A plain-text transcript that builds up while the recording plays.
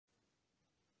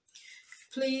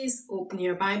Please open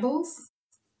your Bibles.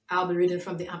 I'll be reading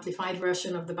from the Amplified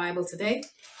Version of the Bible today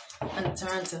and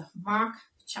turn to Mark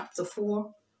chapter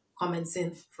 4,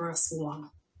 commencing verse 1.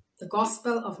 The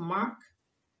Gospel of Mark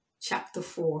chapter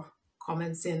 4,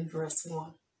 commencing verse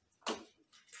 1.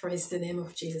 Praise the name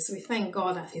of Jesus. We thank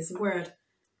God that His word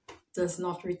does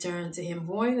not return to Him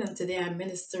void, and today I'm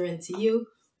ministering to you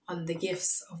on the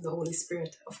gifts of the Holy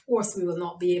Spirit. Of course, we will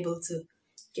not be able to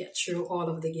get through all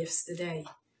of the gifts today,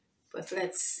 but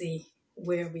let's see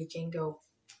where we can go.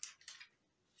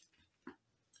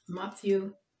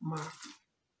 Matthew,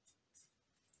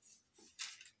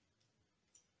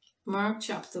 Mark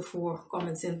chapter 4,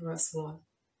 commencing verse 1.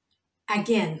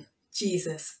 Again,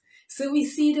 Jesus. So we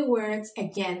see the words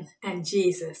again and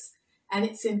Jesus, and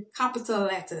it's in capital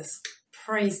letters.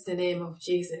 Praise the name of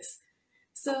Jesus.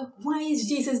 So why is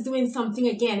Jesus doing something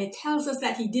again? It tells us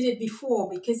that He did it before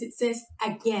because it says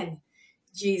again,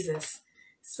 Jesus.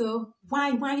 So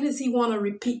why does He want to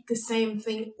repeat the same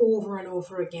thing over and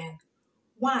over again?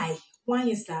 Why? Why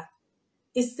is that?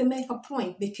 It's to make a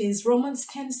point because Romans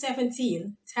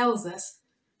 10:17 tells us,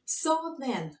 so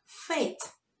then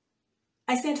faith.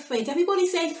 I said faith. Everybody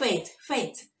say faith.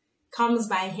 Faith comes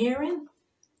by hearing,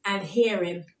 and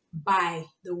hearing by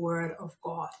the word of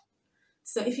God.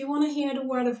 So if you want to hear the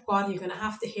word of God, you're going to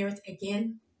have to hear it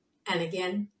again and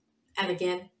again and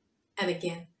again and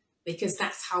again, because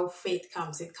that's how faith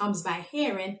comes. It comes by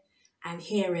hearing, and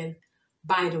hearing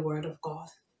by the word of God.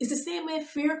 It's the same way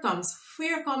fear comes.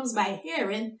 Fear comes by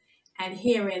hearing, and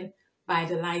hearing by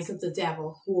the lies of the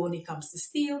devil, who only comes to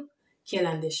steal, kill,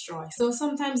 and destroy. So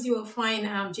sometimes you will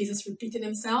find Jesus repeating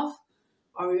Himself,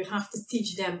 or you have to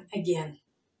teach them again.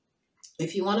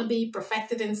 If you want to be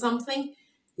perfected in something,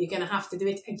 you're going to have to do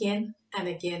it again and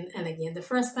again and again. The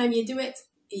first time you do it,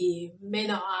 you may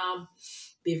not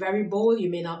be very bold, you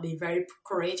may not be very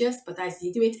courageous, but as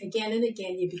you do it again and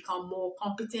again, you become more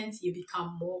competent, you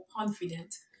become more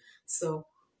confident. So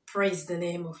praise the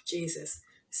name of Jesus.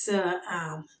 So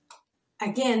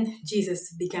again,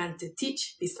 Jesus began to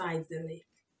teach beside the lake.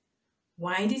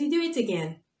 Why did He do it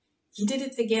again? He did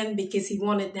it again because He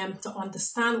wanted them to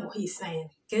understand what He's saying.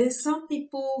 Because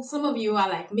some of you are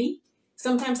like me.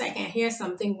 Sometimes I can hear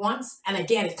something once and I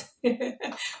get it,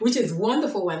 which is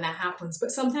wonderful when that happens.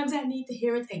 But sometimes I need to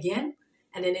hear it again,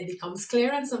 and then it becomes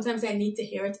clear. And sometimes I need to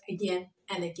hear it again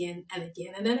and again and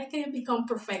again. And then I can become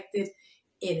perfected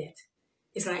in it.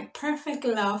 It's like perfect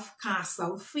love casts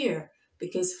out fear,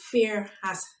 because fear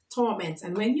has torment.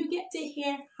 And when you get to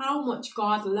hear how much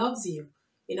God loves you,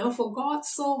 for God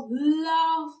so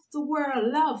loved the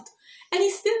world, and He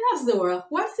still loves the world.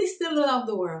 Why does He still love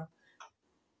the world?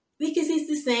 Because He's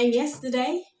the same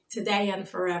yesterday, today, and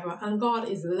forever. And God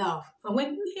is love. And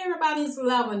when you hear about His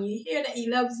love, and you hear that He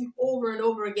loves you over and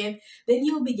over again, then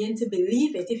you'll begin to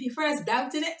believe it. If you first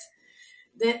doubted it,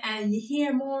 and you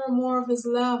hear more and more of His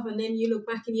love, and then you look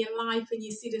back in your life and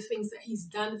you see the things that He's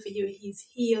done for you. He's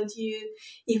healed you,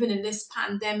 even in this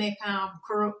pandemic,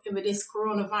 with this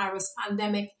coronavirus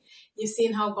pandemic. You've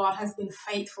seen how God has been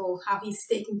faithful, how He's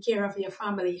taken care of your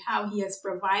family, how He has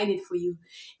provided for you.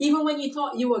 Even when you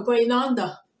thought you were going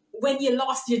under, when you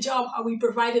lost your job, how He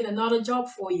provided another job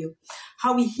for you,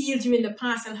 how He healed you in the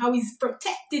past, and how He's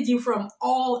protected you from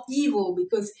all evil.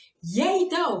 Because yea,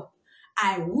 though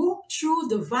I walk through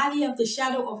the valley of the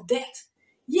shadow of death.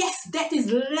 Yes, death is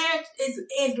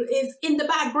in the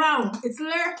background. It's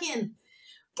lurking.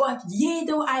 But yea,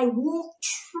 though I walk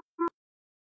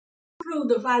through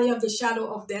the valley of the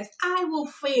shadow of death, I will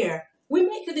fear. We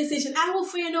make a decision. I will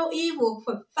fear no evil,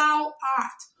 for Thou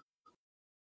art.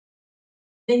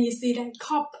 Then you see that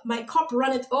my cup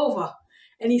runneth over.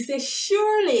 And He says,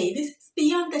 surely, this is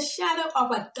beyond the shadow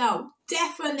of a doubt.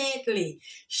 Definitely,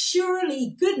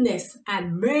 surely goodness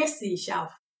and mercy shall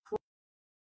follow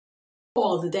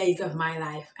all the days of my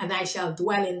life, and I shall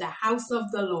dwell in the house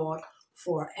of the Lord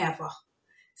forever.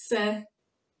 So,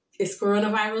 is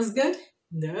coronavirus good?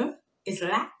 No. Is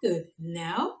lack good?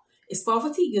 No. Is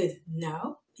poverty good?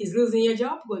 No. Is losing your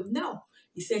job good? No.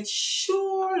 He said,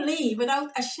 surely,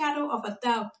 without a shadow of a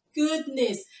doubt,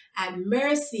 goodness and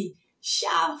mercy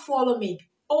shall follow me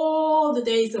all the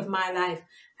days of my life,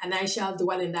 and I shall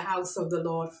dwell in the house of the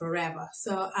Lord forever.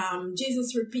 So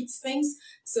Jesus repeats things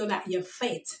so that your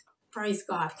faith, praise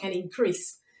God, can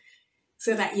increase,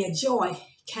 so that your joy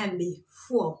can be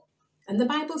full. And the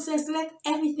Bible says, let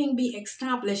everything be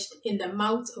established in the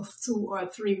mouth of 2 or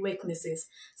 3 witnesses.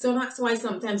 So that's why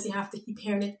sometimes you have to keep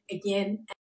hearing it again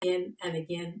and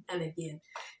again and again.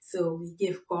 So we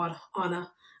give God honor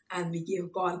and we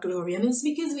give God glory. And it's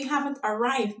because we haven't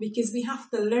arrived, because we have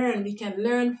to learn. We can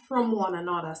learn from one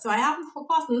another. So I haven't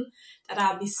forgotten that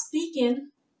I'll be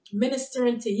speaking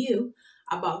ministering to you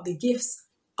about the gifts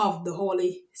of the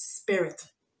Holy Spirit.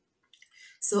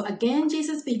 So again,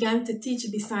 Jesus began to teach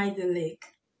beside the lake,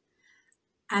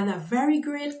 and a very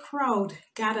great crowd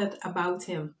gathered about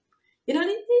him. You know,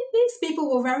 these people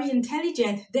were very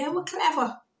intelligent. They were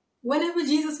clever. Whenever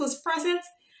Jesus was present,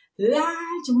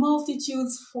 large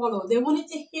multitudes followed. They wanted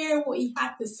to hear what he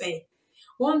had to say.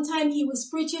 One time he was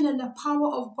preaching and the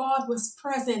power of God was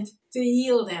present to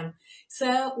heal them.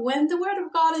 So when the word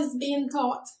of God is being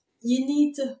taught, you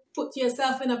need to put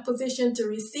yourself in a position to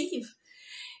receive.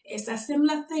 It's a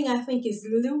similar thing, I think, is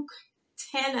Luke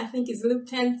 10, I think it's Luke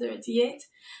 10:38,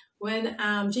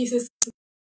 when Jesus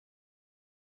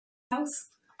house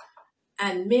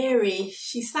and Mary,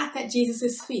 she sat at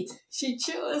Jesus' feet. She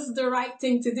chose the right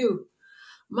thing to do.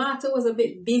 Martha was a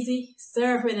bit busy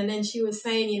serving, and then she was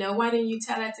saying, you know, why don't you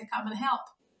tell her to come and help?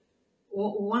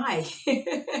 Why?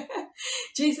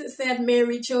 Jesus said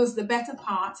Mary chose the better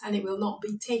part, and it will not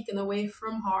be taken away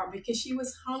from her, because she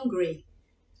was hungry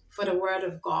for the word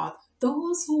of God.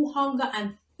 Those who hunger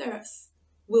and thirst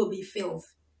will be filled.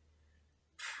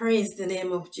 Praise the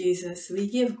name of Jesus. We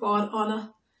give God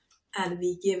honor and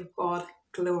we give God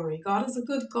glory. God is a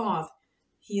good God.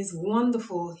 He is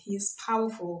wonderful. He is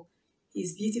powerful. He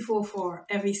is beautiful for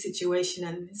every situation.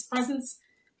 And in his presence,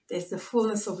 there's the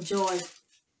fullness of joy.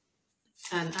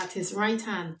 And at his right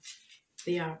hand,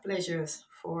 there are pleasures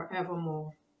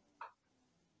forevermore.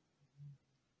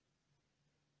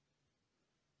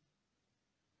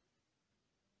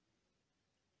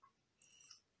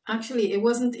 Actually, it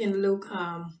wasn't in Luke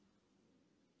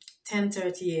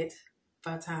 10:38,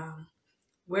 but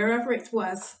wherever it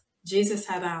was, Jesus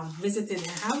had visited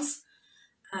their house,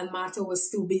 and Martha was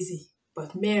too busy.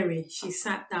 But Mary, she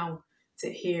sat down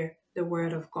to hear the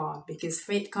word of God, because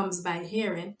faith comes by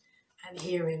hearing, and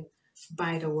hearing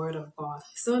by the word of God.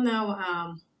 So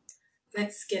now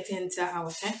let's get into our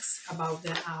text about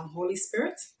the Holy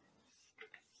Spirit.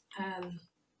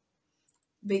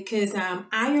 Because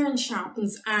iron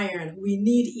sharpens iron, we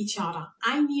need each other.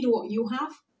 I need what you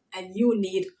have, and you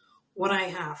need what I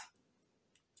have.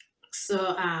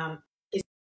 So you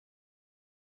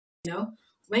know,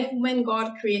 when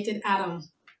God created Adam,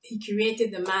 he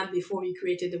created the man before he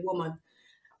created the woman.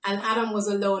 And Adam was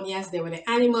alone. Yes, there were the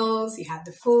animals, he had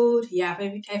the food, he had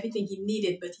everything he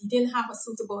needed, but he didn't have a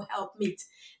suitable helpmeet.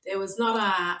 There was not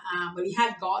well, he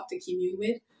had God to commune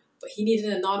with, but he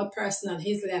needed another person on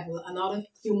his level, another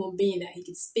human being that he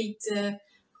could speak to,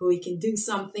 who he can do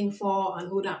something for, and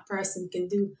who that person can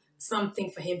do something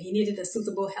for him. He needed a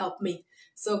suitable helpmeet.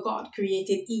 So God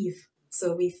created Eve.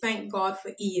 So we thank God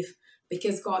for Eve,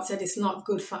 because God said it's not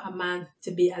good for a man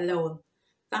to be alone.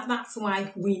 That's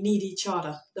why we need each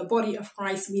other. The body of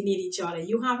Christ, we need each other.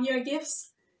 You have your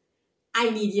gifts. I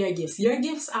need your gifts. Your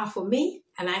gifts are for me,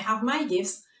 and I have my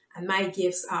gifts, and my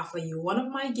gifts are for you. One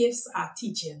of my gifts are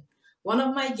teaching. One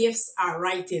of my gifts are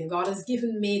writing. God has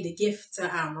given me the gift to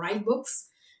write books,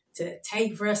 to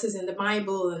take verses in the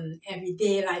Bible and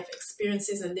everyday life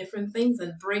experiences and different things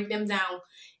and break them down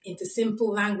into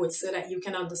simple language so that you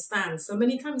can understand. So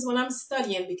many times when I'm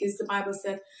studying, because the Bible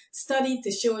said, study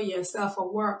to show yourself a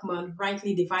workman,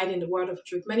 rightly dividing the word of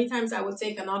truth. Many times I would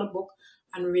take another book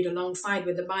and read alongside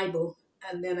with the Bible,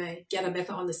 and then I get a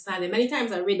better understanding. Many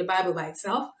times I read the Bible by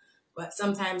itself, but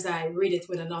sometimes I read it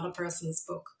with another person's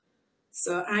book.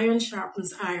 So iron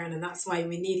sharpens iron, and that's why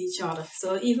we need each other.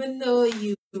 So even though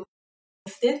you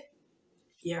gifted,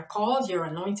 you're called, you're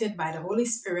anointed by the Holy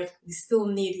Spirit, we still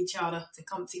need each other to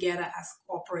come together as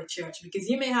corporate church, because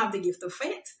you may have the gift of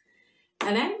faith,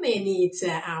 and I may need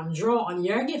to draw on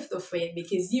your gift of faith,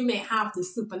 because you may have the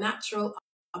supernatural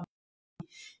ability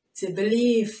to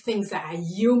believe things that are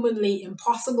humanly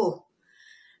impossible,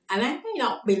 and I may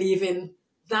not believe in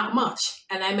that much,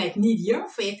 and I might need your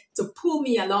faith to pull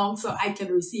me along so I can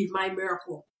receive my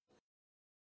miracle.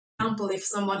 For example, if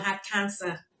someone had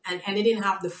cancer and they didn't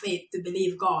have the faith to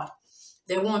believe God,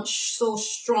 they weren't so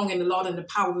strong in the Lord and the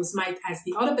power of his might as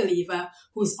the other believer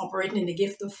who's operating in the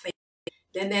gift of faith,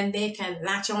 then they can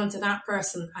latch on to that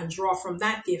person and draw from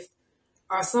that gift.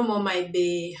 Or someone might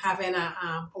be having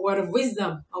a word of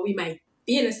wisdom, or we might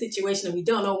be in a situation and we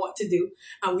don't know what to do,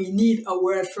 and we need a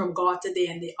word from God today,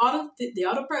 and the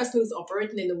other person who's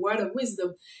operating in the word of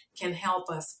wisdom can help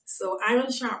us. So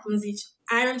iron sharpens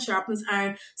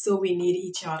iron, so we need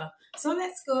each other. So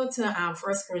let's go to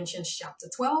 1 Corinthians chapter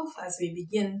 12 as we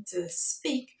begin to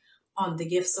speak on the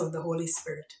gifts of the Holy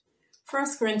Spirit.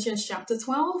 1 Corinthians chapter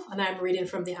 12, and I'm reading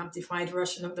from the Amplified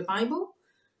Version of the Bible.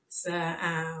 So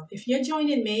if you're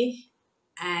joining me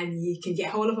and you can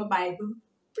get hold of a Bible,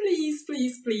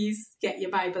 please get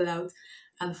your Bible out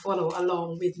and follow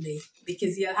along with me,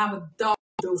 because you'll have a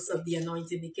dose of the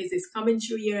anointing, because it's coming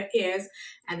through your ears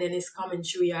and then it's coming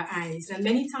through your eyes. And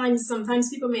many times, sometimes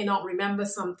people may not remember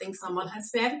something someone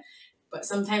has said, but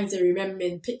sometimes they remember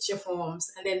in picture forms.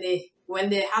 And then when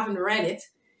they haven't read it,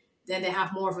 then they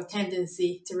have more of a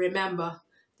tendency to remember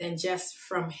than just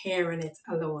from hearing it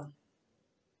alone.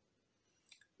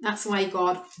 That's why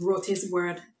God wrote his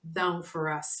word down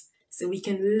for us, so we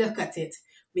can look at it,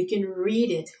 we can read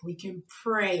it, we can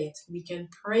pray it, we can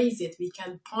praise it, we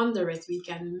can ponder it, we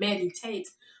can meditate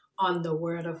on the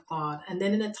word of God. And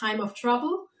then in a time of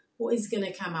trouble, what is going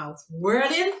to come out?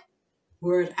 Word in,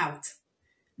 word out.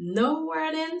 No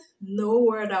word in, no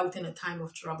word out in a time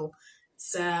of trouble.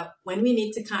 So when we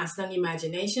need to cast down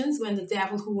imaginations, when the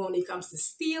devil, who only comes to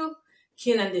steal,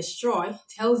 kill, and destroy,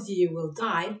 tells you will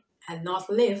die and not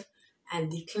live,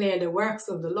 and declare the works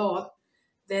of the Lord,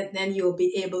 then you'll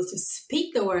be able to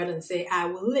speak the word and say, I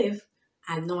will live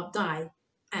and not die,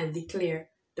 and declare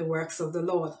the works of the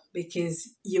Lord, because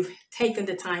you've taken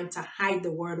the time to hide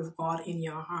the word of God in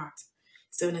your heart.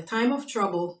 So in a time of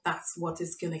trouble, that's what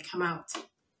is going to come out.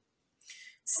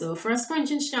 So 1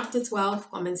 Corinthians chapter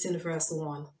 12 comments in verse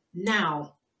 1.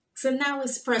 Now. So now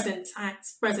is present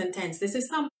tense. This is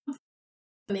something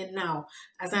now.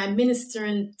 As I'm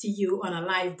ministering to you on a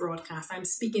live broadcast, I'm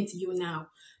speaking to you now.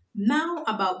 Now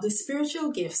about the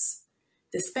spiritual gifts,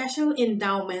 the special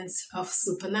endowments of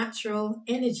supernatural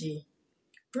energy.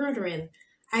 Brethren,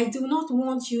 I do not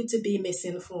want you to be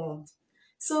misinformed.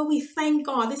 So we thank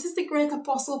God. This is the great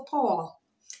apostle Paul.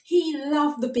 He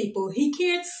loved the people. He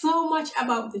cared so much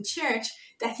about the church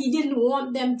that he didn't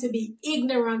want them to be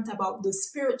ignorant about the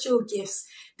spiritual gifts,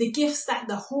 the gifts that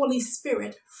the Holy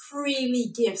Spirit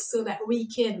freely gives so that we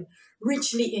can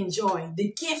richly enjoy,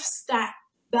 the gifts that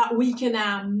we can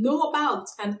know about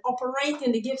and operate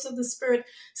in the gifts of the Spirit,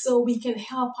 so we can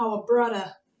help our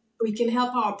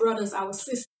brothers, our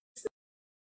sisters,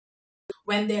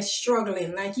 when they're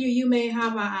struggling. Like you may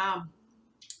have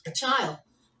a child,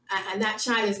 and that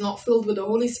child is not filled with the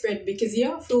Holy Spirit, because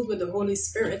you're filled with the Holy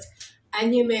Spirit,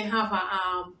 and you may have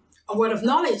a word of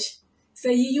knowledge. So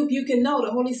you can know,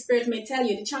 the Holy Spirit may tell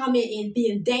you the child may be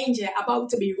in danger, about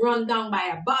to be run down by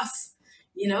a bus,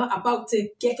 about to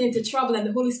get into trouble, and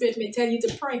the Holy Spirit may tell you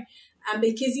to pray. And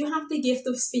because you have the gift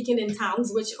of speaking in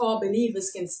tongues, which all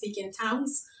believers can speak in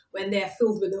tongues when they're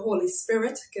filled with the Holy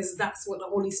Spirit, because that's what the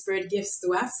Holy Spirit gives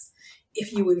to us,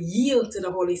 if you will yield to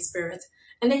the Holy Spirit.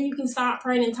 And then you can start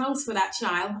praying in tongues for that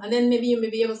child. And then maybe you may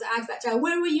be able to ask that child,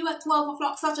 where were you at 12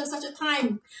 o'clock, such and such a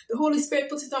time? The Holy Spirit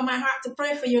puts it on my heart to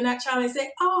pray for you. And that child may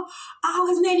say, oh, I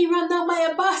was nearly run down by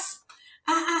a bus.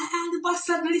 And the bus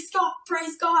suddenly stopped.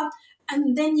 Praise God.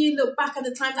 And then you look back at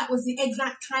the time, that was the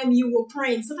exact time you were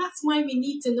praying. So that's why we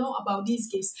need to know about these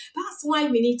gifts. That's why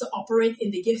we need to operate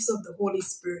in the gifts of the Holy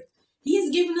Spirit. He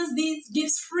has given us these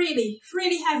gifts freely.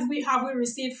 Freely have we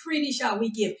received, freely shall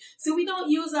we give. So we don't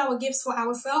use our gifts for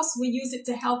ourselves. We use it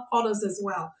to help others as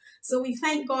well. So we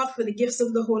thank God for the gifts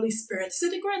of the Holy Spirit. So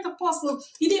the great apostle,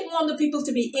 he didn't want the people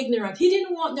to be ignorant. He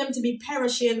didn't want them to be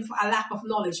perishing for a lack of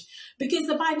knowledge. Because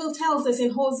the Bible tells us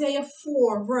in Hosea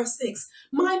 4 verse 6,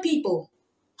 my people,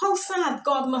 how sad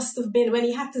God must have been when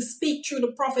he had to speak through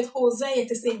the prophet Hosea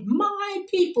to say, my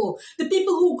people, the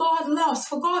people who God loves.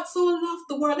 For God so loved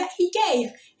the world that he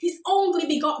gave his only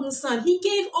begotten son. He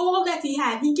gave all that he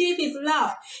had. He gave his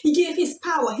love. He gave his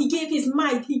power. He gave his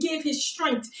might. He gave his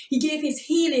strength. He gave his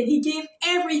healing. He gave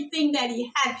everything that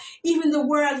he had. Even the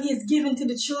world he has given to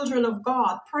the children of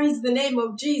God. Praise the name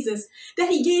of Jesus. That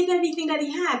he gave everything that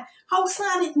he had. How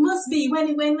sad it must be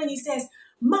when he says,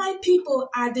 my people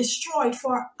are destroyed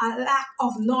for a lack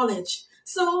of knowledge.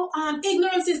 So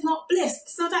ignorance is not bliss.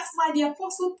 So that's why the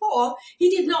Apostle Paul,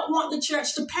 he did not want the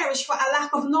church to perish for a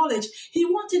lack of knowledge. He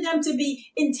wanted them to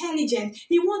be intelligent.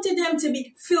 He wanted them to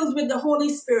be filled with the Holy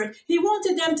Spirit. He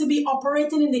wanted them to be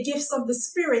operating in the gifts of the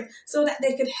Spirit so that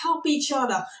they could help each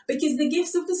other. Because the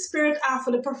gifts of the Spirit are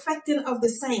for the perfecting of the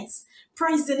saints.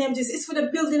 Praise the name of Jesus. It's for the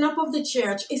building up of the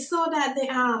church. It's so that the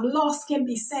lost can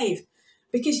be saved.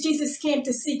 Because Jesus came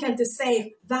to seek and to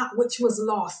save that which was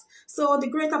lost. So the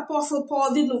great apostle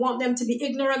Paul didn't want them to be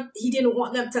ignorant. He didn't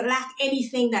want them to lack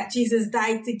anything that Jesus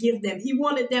died to give them. He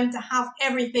wanted them to have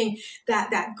everything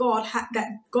that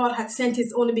God had sent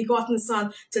his only begotten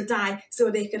son to die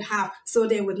so they could have, so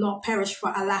they would not perish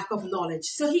for a lack of knowledge.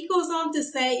 So he goes on to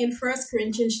say in 1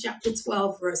 Corinthians chapter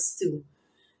 12, verse 2,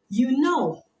 you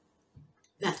know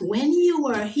that when you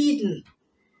were heathen,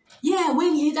 Yeah,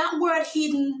 that word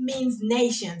hidden means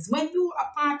nations. When you were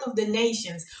a part of the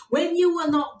nations, when you were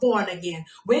not born again,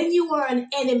 when you were an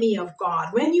enemy of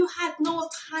God, when you had no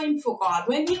time for God,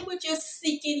 when you were just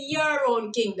seeking your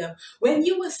own kingdom, when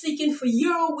you were seeking for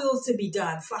your will to be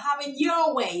done, for having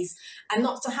your ways and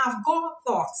not to have God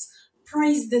thoughts.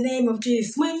 Praise the name of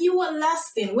Jesus. When you were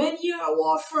lusting, when you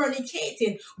were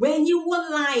fornicating, when you were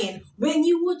lying, when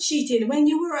you were cheating, when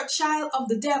you were a child of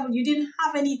the devil, you didn't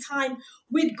have any time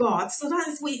with God. So that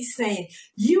is what he's saying.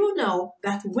 You know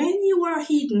that when you were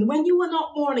heathen, when you were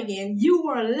not born again, you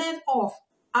were led off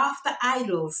after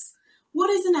idols. What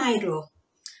is an idol?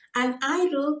 An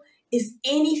idol is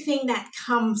anything that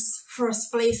comes first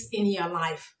place in your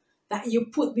life that you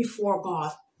put before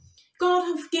God.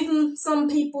 God have given some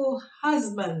people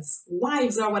husbands,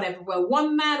 wives or whatever. Well,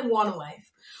 one man, one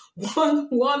wife. One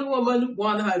woman,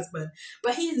 one husband.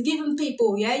 But he's given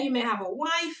people, yeah, you may have a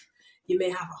wife, you may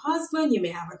have a husband, you may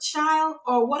have a child,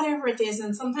 or whatever it is.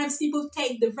 And sometimes people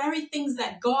take the very things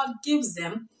that God gives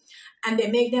them and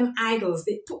they make them idols.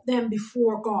 They put them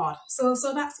before God. So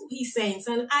that's what he's saying.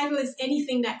 So an idol is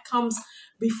anything that comes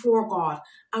before God.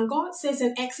 And God says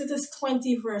in Exodus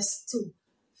 20 verse 2,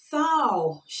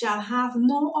 thou shalt have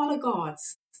no other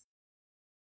gods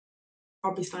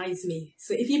or besides me.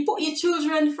 So if you put your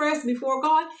children first before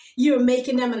God, you're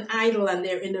making them an idol and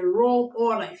they're in the wrong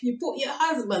order. If you put your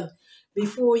husband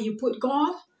before you put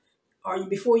God or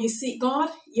before you seek God,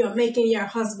 you're making your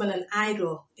husband an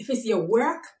idol. If it's your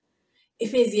work,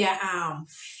 if it's your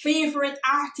favorite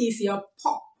artist, your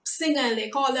pop singer, and they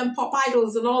call them pop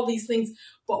idols and all these things,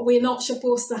 but we're not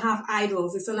supposed to have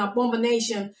idols. It's an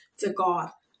abomination to God.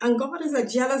 And God is a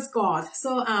jealous God.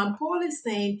 So Paul is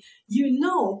saying, you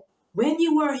know, when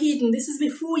you were hidden, this is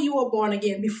before you were born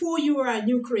again, before you were a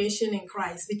new creation in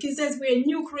Christ. Because as we're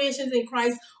new creations in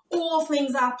Christ, all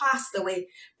things are passed away.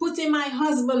 Putting my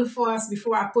husband first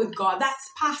before I put God, that's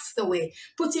passed away.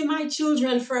 Putting my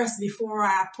children first before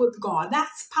I put God,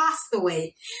 that's passed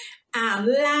away.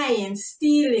 Lying,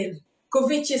 stealing,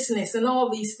 covetousness, and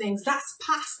all these things, that's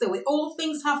passed away. All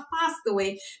things have passed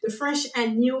away. The fresh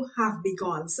and new have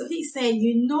begun. So he's saying,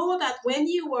 you know that when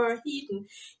you were hidden,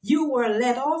 you were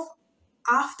led off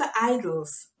after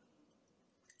idols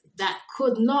that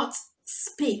could not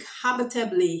speak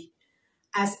habitably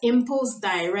as impulse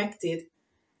directed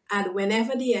and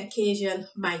whenever the occasion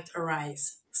might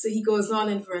arise. So he goes on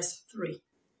in verse 3.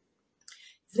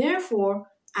 Therefore,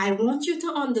 I want you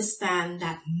to understand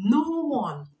that no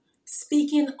one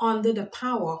speaking under the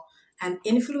power and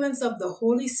influence of the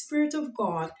Holy Spirit of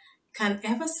God can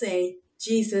ever say,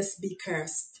 Jesus be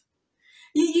cursed.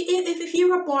 If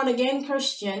you're a born-again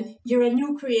Christian, you're a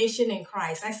new creation in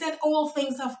Christ. I said all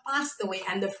things have passed away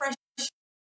and the fresh.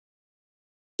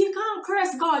 You can't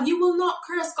curse God. You will not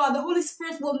curse God. The Holy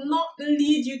Spirit will not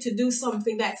lead you to do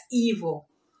something that's evil.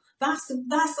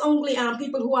 That's only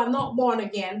people who are not born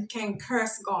again can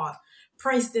curse God.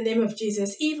 Praise the name of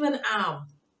Jesus. Even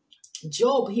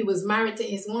Job, he was married to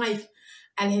his wife,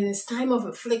 and in his time of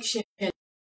affliction,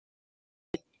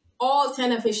 all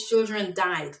 10 of his children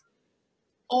died.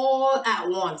 All at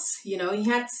once. You know, he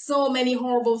had so many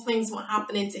horrible things were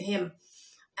happening to him.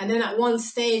 And then at one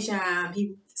stage,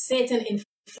 Satan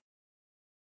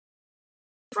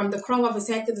from the crown of his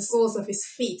head to the soles of his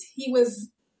feet.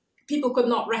 People could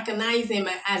not recognize him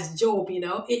as Job, you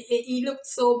know. He looked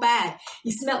so bad.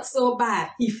 He smelled so bad.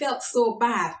 He felt so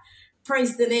bad.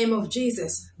 Praise the name of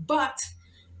Jesus. But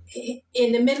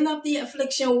in the middle of the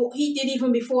affliction, what he did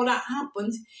even before that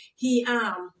happened, he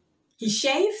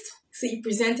shaved. So he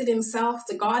presented himself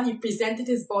to God. He presented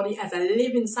his body as a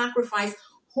living sacrifice,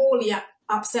 holy,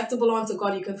 acceptable unto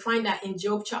God. You can find that in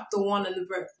Job chapter 1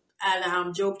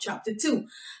 and Job chapter 2.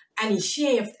 And he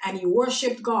shaved and he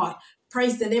worshipped God.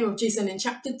 Praise the name of Jesus. And in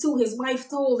chapter 2, his wife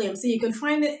told him, so you can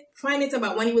find it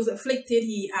about when he was afflicted,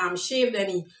 he shaved and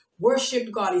he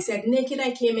worshipped God. He said, naked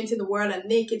I came into the world and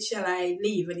naked shall I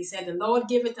leave. And he said, the Lord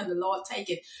give it and the Lord take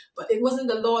it. But it wasn't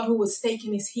the Lord who was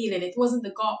taking his healing. It wasn't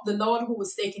the Lord who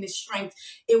was taking his strength.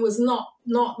 It was not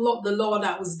the Lord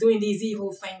that was doing these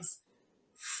evil things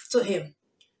to him.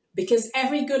 Because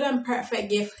every good and perfect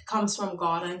gift comes from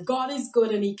God, and God is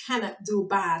good and he cannot do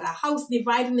bad. A house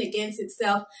divided against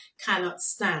itself cannot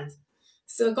stand.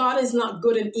 So God is not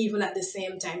good and evil at the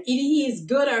same time. Either he is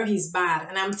good or he's bad.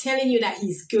 And I'm telling you that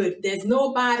he's good. There's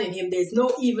no bad in him. There's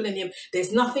no evil in him.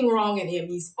 There's nothing wrong in him.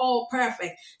 He's all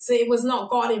perfect. So it was not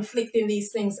God inflicting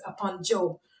these things upon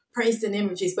Job. Praise the name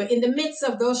of Jesus. But in the midst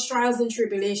of those trials and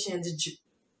tribulations,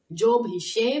 Job, he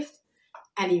shaved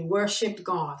and he worshipped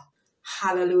God.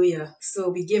 Hallelujah. So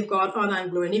we give God honor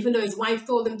and glory. And even though his wife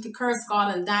told him to curse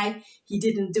God and die, he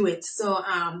didn't do it. So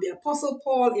the Apostle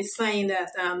Paul is saying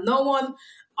that no one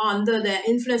under the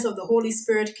influence of the Holy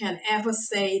Spirit can ever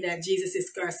say that Jesus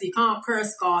is cursed. You can't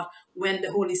curse God when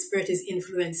the Holy Spirit is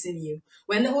influencing you.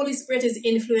 When the Holy Spirit is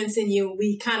influencing you,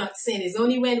 we cannot sin. It's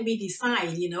only when we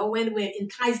decide, when we're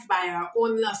enticed by our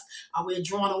own lust or we're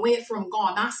drawn away from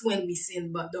God, that's when we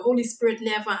sin. But the Holy Spirit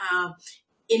never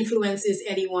influences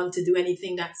anyone to do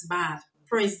anything that's bad.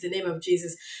 Praise the name of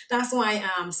Jesus. That's why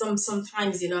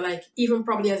sometimes, like even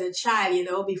probably as a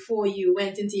child, before you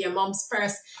went into your mom's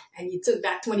purse and you took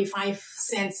that 25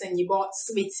 cents and you bought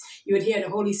sweets, you would hear the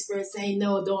Holy Spirit saying,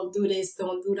 no, don't do this,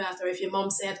 don't do that. Or if your mom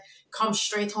said, come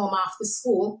straight home after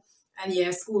school, and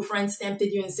your school friends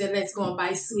tempted you and said, let's go and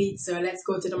buy sweets or let's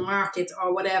go to the market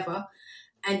or whatever,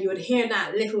 and you would hear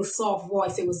that little soft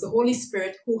voice. It was the Holy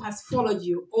Spirit who has followed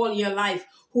you all your life,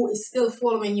 who is still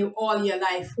following you all your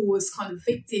life, who is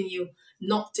convicting you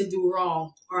not to do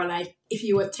wrong. Or like if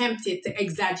you were tempted to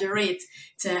exaggerate,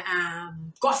 to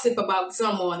gossip about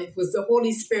someone, it was the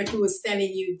Holy Spirit who was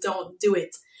telling you don't do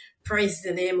it. Praise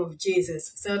the name of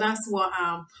Jesus. So that's what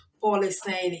Paul is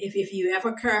saying. If you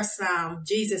ever curse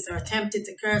Jesus or tempted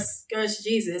to curse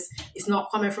Jesus, it's not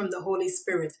coming from the Holy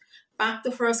Spirit. Back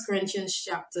to 1 Corinthians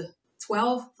chapter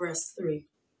 12, verse 3.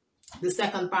 The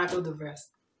second part of the verse.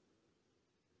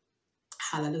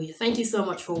 Hallelujah. Thank you so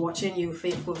much for watching, you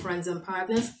faithful friends and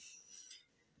partners.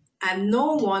 And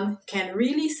no one can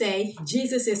really say,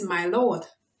 Jesus is my Lord.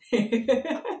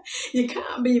 You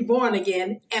can't be born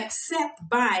again except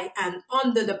by and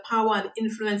under the power and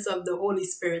influence of the Holy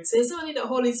Spirit. So it's only the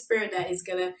Holy Spirit that is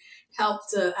going to help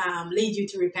to lead you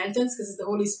to repentance, because the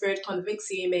Holy Spirit convicts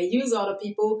you. He may use other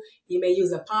people. He may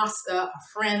use a pastor, a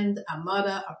friend, a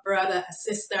mother, a brother, a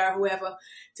sister, whoever,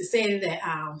 to say the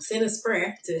sinner's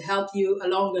prayer to help you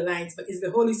along the lines. But it's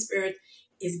the Holy Spirit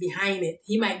is behind it.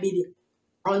 He might be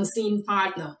the unseen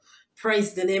partner.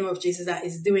 Praise the name of Jesus, that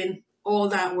is doing all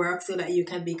that work so that you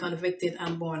can be convicted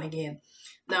and born again.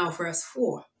 Now, verse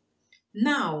 4.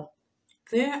 Now,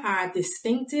 there are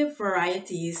distinctive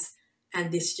varieties and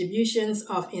distributions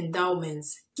of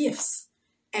endowments, gifts,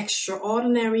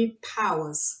 extraordinary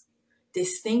powers,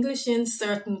 distinguishing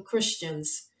certain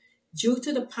Christians due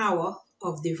to the power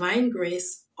of divine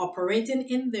grace operating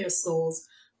in their souls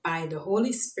by the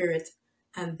Holy Spirit,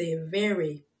 and they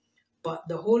vary, but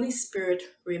the Holy Spirit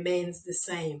remains the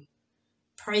same.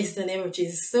 Praise the name of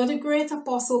Jesus. So the great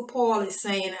Apostle Paul is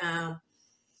saying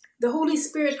the Holy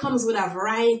Spirit comes with a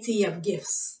variety of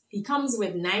gifts. He comes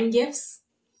with 9 gifts,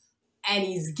 and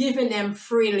he's given them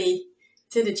freely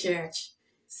to the church.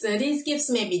 So these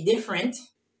gifts may be different.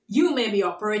 You may be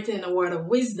operating in a word of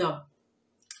wisdom,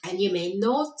 and you may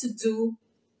know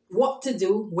what to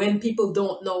do when people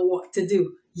don't know what to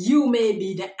do. You may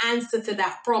be the answer to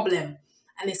that problem,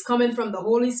 and it's coming from the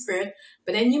Holy Spirit.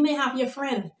 But then you may have your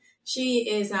friend. She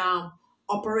is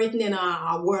operating in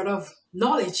a word of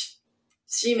knowledge.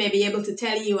 She may be able to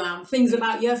tell you things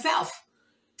about yourself.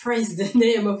 Praise the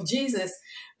name of Jesus.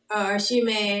 She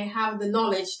may have the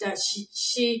knowledge that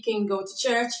she can go to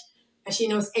church and she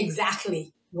knows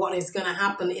exactly what is going to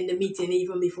happen in the meeting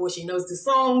even before she knows the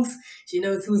songs. She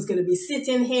knows who's going to be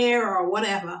sitting here or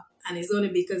whatever. And it's only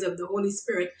because of the Holy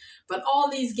Spirit. But all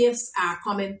these gifts are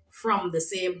coming from the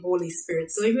same Holy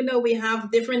Spirit. So even though we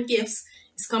have different gifts,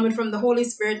 it's coming from the Holy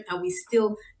Spirit, and we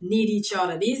still need each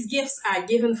other. These gifts are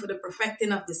given for the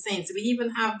perfecting of the saints. We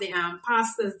even have the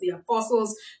pastors, the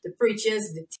apostles, the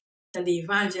preachers, the teachers, and the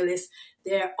evangelists.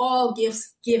 They're all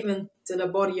gifts given to the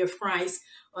body of Christ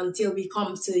until we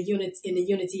come to in the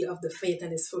unity of the faith,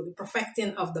 and it's for the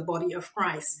perfecting of the body of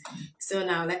Christ. So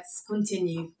now let's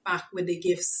continue back with the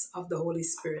gifts of the Holy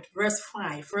Spirit. Verse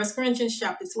 5, 1 Corinthians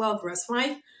chapter 12, verse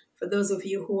 5, for those of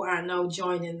you who are now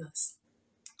joining us.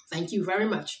 Thank you very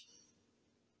much.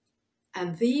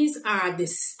 And these are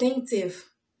distinctive,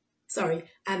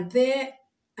 and there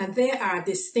are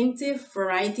distinctive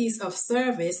varieties of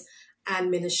service and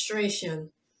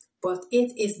ministration, but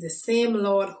it is the same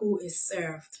Lord who is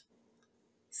served.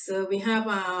 So we have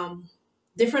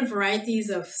different varieties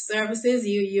of services.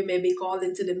 You may be called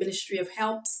into the ministry of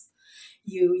helps.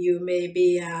 You may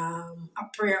be a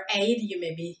prayer aide. You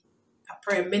may be a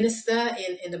prayer minister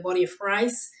in the body of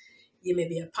Christ. You may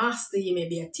be a pastor, you may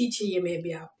be a teacher, you may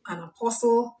be an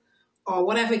apostle, or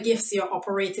whatever gifts you're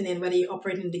operating in, whether you're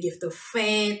operating in the gift of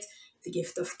faith, the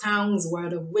gift of tongues,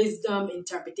 word of wisdom,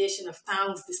 interpretation of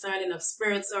tongues, discerning of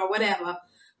spirits, or whatever.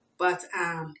 But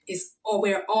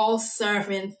we're all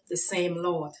serving the same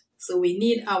Lord. So we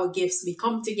need our gifts. We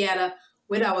come together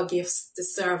with our gifts to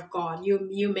serve God.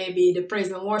 You may be the praise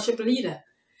and worship leader.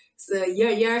 So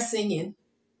your singing,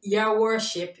 your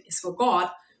worship is for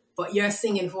God, but your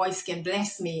singing voice can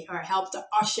bless me or help to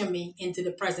usher me into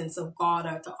the presence of God,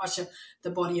 or to usher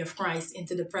the body of Christ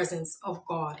into the presence of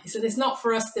God. So it's not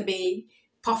for us to be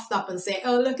puffed up and say,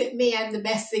 oh, look at me, I'm the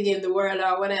best singer in the world,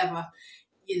 or whatever.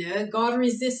 You know, God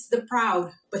resists the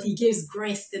proud, but he gives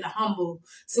grace to the humble.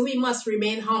 So we must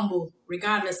remain humble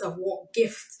regardless of what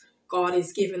gift God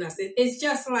is giving us. It's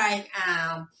just like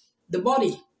the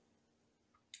body,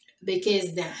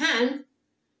 because the hand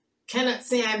cannot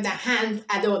say I'm the hand,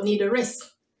 I don't need a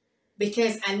wrist,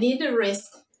 because I need a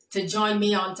wrist to join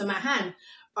me onto my hand.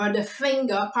 Or the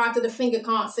finger, part of the finger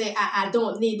can't say I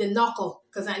don't need the knuckle,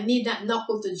 because I need that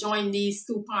knuckle to join these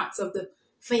two parts of the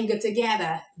finger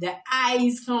together. The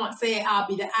eyes can't say I'll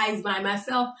be the eyes by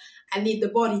myself. I need the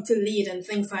body to lead and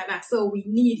things like that. So we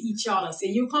need each other. So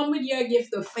you come with your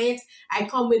gift of faith. I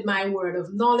come with my word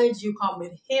of knowledge. You come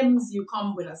with hymns. You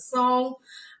come with a song.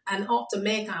 And ought to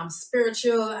make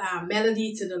spiritual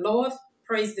melody to the Lord.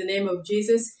 Praise the name of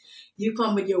Jesus. You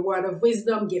come with your word of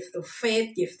wisdom, gift of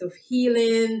faith, gift of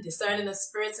healing, discerning of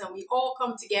spirits, and we all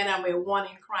come together and we're one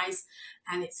in Christ.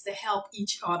 And it's to help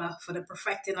each other for the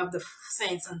perfecting of the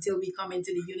saints until we come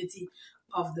into the unity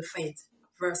of the faith.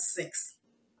 Verse 6.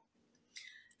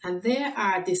 And there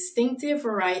are distinctive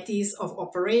varieties of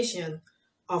operation,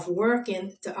 of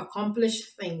working to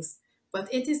accomplish things.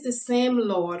 But it is the same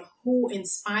Lord who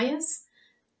inspires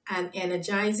and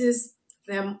energizes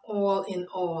them all in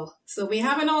all. So we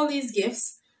have all these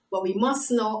gifts, but we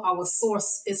must know our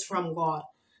source is from God.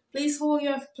 Please hold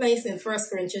your place in 1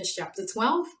 Corinthians chapter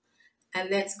 12. And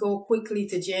let's go quickly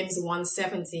to James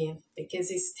 1:17, because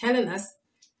he's telling us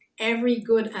every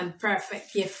good and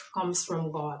perfect gift comes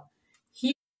from God.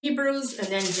 Hebrews and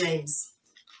then James.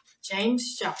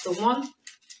 James chapter 1,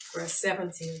 verse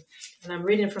 17. And I'm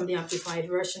reading from the Amplified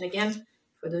Version again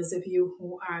for those of you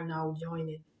who are now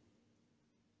joining.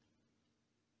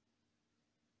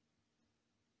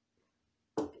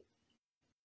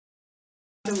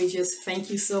 We just thank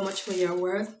you so much for your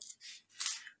word,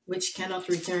 which cannot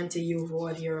return to you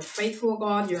void. You're a faithful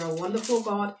God. You're a wonderful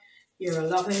God. You're a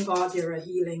loving God. You're a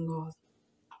healing God.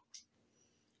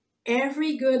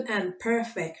 Every good and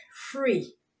perfect,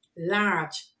 free,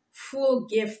 large, full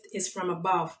gift is from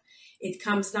above. It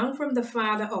comes down from the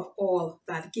Father of all,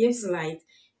 that gives light,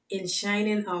 in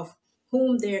shining of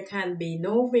whom there can be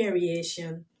no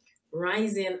variation,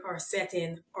 rising or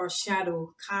setting, or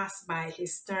shadow cast by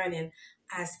his turning,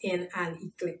 as in an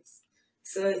eclipse.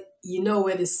 So you know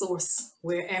where the source,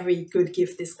 where every good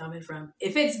gift is coming from.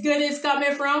 If it's good, it's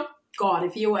coming from God.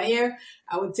 If you were here,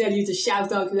 I would tell you to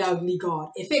shout out loudly,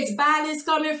 God. If it's bad, it's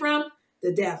coming from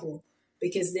the devil,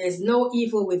 because there's no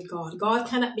evil with God. God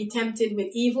cannot be tempted with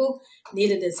evil,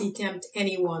 neither does he tempt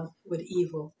anyone with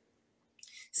evil.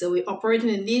 So we're operating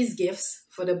in these gifts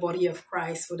for the body of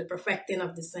Christ, for the perfecting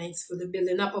of the saints, for the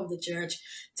building up of the church,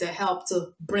 to help to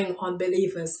bring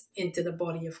unbelievers into the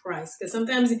body of Christ. Because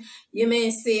sometimes you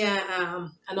may see an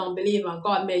unbeliever,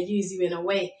 God may use you in a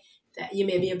way that you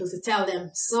may be able to tell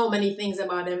them so many things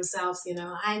about themselves. You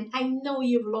know, I know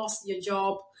you've lost your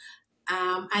job.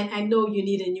 I know you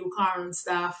need a new car and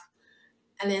stuff.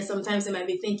 And then sometimes they might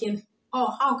be thinking,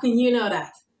 oh, how can you know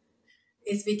that?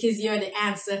 It's because you're the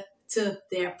answer to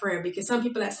their prayer. Because some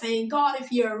people are saying, God,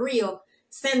 if you're real,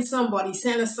 send somebody,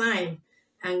 send a sign.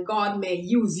 And God may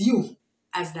use you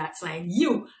as that sign,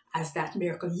 you as that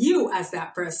miracle, you as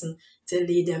that person to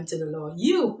lead them to the Lord,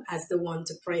 you as the one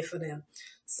to pray for them.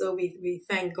 So we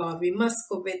thank God. We must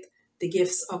covet the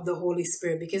gifts of the Holy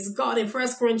Spirit, because God in 1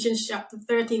 Corinthians chapter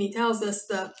 13, he tells us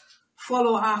to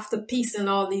follow after peace and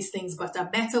all these things, but a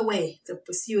better way to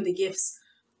pursue the gifts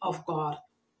of God.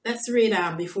 Let's read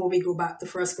before we go back to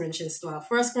 1 Corinthians 12.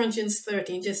 1 Corinthians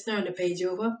 13, just turn the page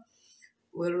over.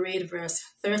 We'll read verse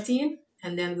 13,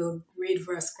 and then we'll read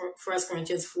 1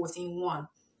 Corinthians 14:1.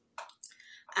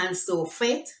 And so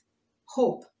faith,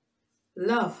 hope,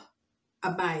 love,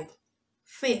 abide.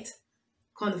 Faith,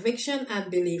 conviction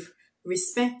and belief,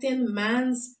 respecting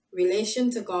man's relation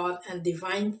to God and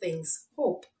divine things.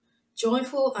 Hope,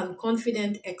 joyful and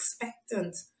confident,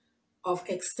 expectant of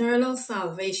external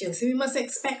salvation. So we must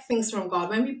expect things from God.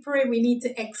 When we pray, we need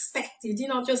to expect it. You're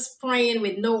not just praying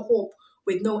with no hope,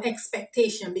 with no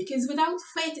expectation, because without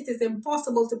faith, it is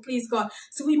impossible to please God.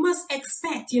 So we must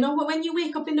expect, when you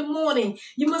wake up in the morning,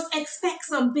 you must expect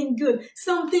something good.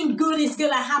 Something good is going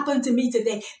to happen to me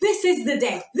today. This is the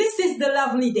day. This is the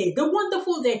lovely day, the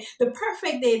wonderful day, the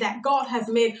perfect day that God has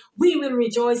made. We will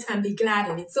rejoice and be glad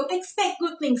in it. So expect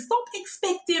good things. Stop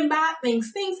expecting bad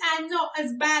things. Things are not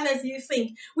as bad as you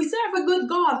think. We serve a good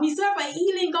God. We serve a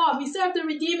healing God. We serve the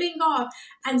redeeming God.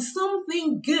 And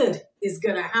something good is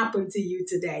going to happen to you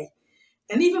today.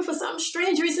 And even for some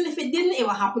strange reason, if it didn't, it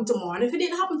will happen tomorrow. And if it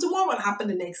didn't happen tomorrow, it will happen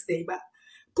the next day. But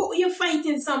put your faith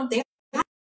in something that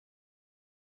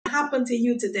happened to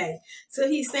you today. So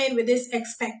he's saying with this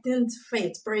expectant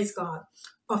faith, praise God,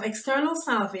 of external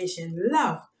salvation,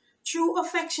 love, true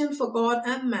affection for God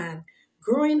and man,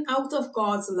 growing out of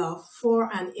God's love for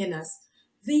and in us.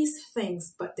 These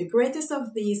things, but the greatest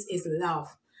of these is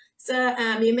love. So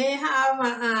you may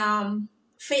have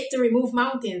faith to remove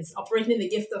mountains, operating in the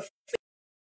gift of faith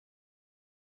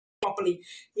properly.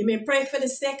 You may pray for the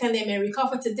sick and they may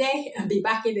recover today and be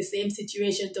back in the same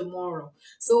situation tomorrow.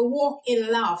 So walk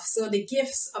in love so the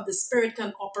gifts of the Spirit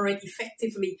can operate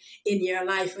effectively in your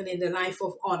life and in the life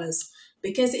of others.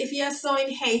 Because if you're sowing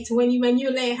hate, when you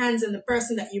lay hands on the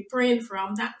person that you're praying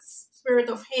from, that spirit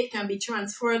of hate can be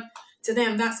transferred to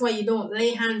them. That's why you don't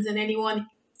lay hands on anyone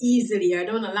easily, or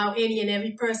don't allow any and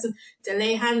every person to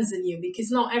lay hands on you,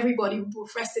 because not everybody who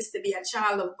professes to be a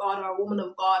child of God or a woman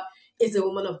of God is a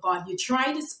woman of God. You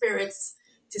try the spirits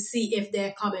to see if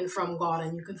they're coming from God,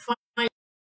 and you can find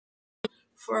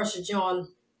 1 John,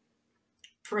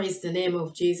 praise the name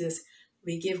of Jesus.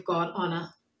 We give God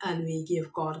honor and we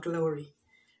give God glory.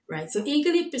 Right? So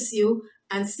eagerly pursue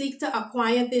and seek to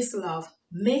acquire this love.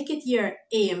 Make it your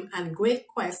aim and great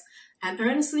quest, and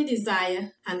earnestly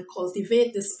desire and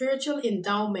cultivate the spiritual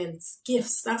endowments,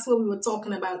 gifts. That's what we were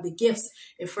talking about, the gifts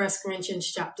in 1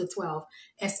 Corinthians chapter 12.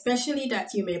 Especially that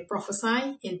you may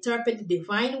prophesy, interpret the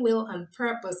divine will and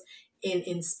purpose in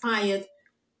inspired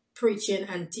preaching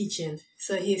and teaching.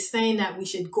 So he's saying that we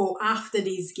should go after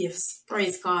these gifts.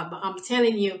 Praise God. But I'm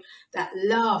telling you that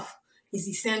love is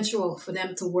essential for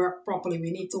them to work properly.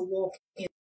 We need to walk in.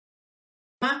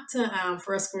 Back to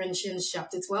 1 Corinthians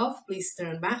chapter 12. Please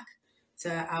turn back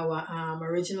to our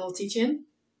original teaching.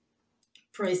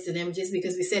 Praise the name of Jesus,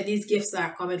 because we said these gifts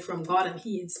are coming from God and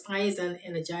he inspires and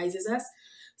energizes us.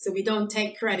 So we don't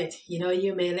take credit. You know,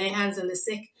 you may lay hands on the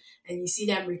sick and you see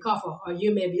them recover, or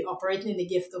you may be operating in the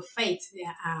gift of faith.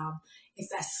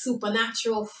 It's a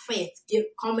supernatural faith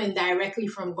coming directly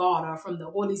from God or from the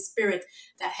Holy Spirit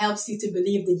that helps you to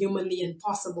believe the humanly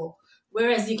impossible.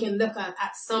 Whereas you can look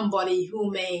at somebody who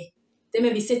may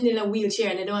be sitting in a wheelchair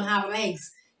and they don't have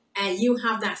legs, and you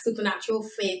have that supernatural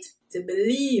faith to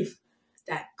believe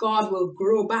that God will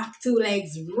grow back 2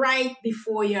 legs right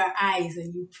before your eyes,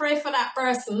 and you pray for that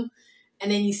person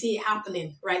and then you see it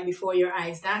happening right before your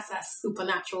eyes. That's that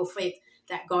supernatural faith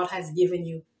that God has given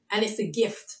you, and it's a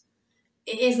gift.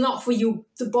 It is not for you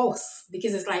to boast,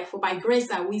 because it's like, for by grace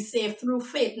that we save through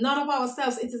faith, not of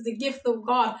ourselves. It is the gift of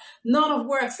God, not of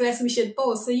works, lest we should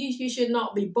boast. So you should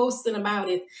not be boasting about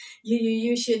it.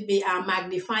 You should be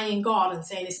magnifying God and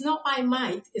saying, it's not by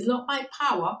might, it's not by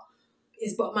power,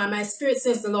 it's but my spirit,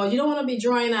 says the Lord. You don't want to be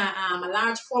drawing a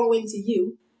large following to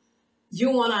you.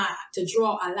 You want to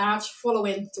draw a large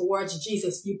following towards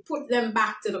Jesus. You put them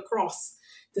back to the cross,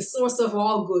 the source of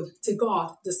all good, to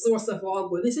God, the source of all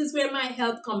good. This is where my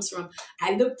help comes from.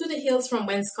 I look to the hills from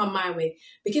whence come my way.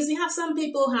 Because we have some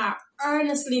people who are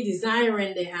earnestly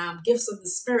desiring the gifts of the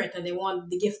Spirit, and they want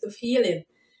the gift of healing.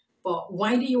 But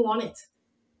why do you want it?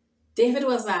 David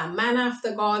was a man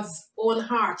after God's own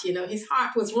heart. You know, his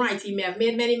heart was right. He may have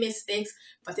made many mistakes,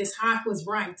 but his heart was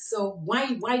right. So why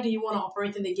do you want to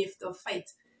operate in the gift of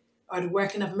faith or the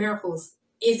working of miracles?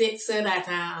 Is it so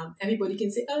that everybody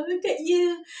can say, oh, look at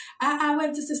you. I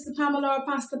went to Sister Pamela or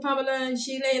Pastor Pamela and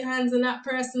she laid hands on that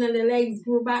person and the legs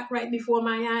grew back right before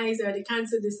my eyes, or the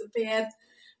cancer disappeared?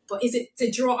 But is it to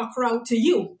draw a crowd to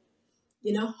you?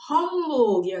 You know,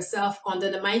 humble yourself under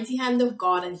the mighty hand of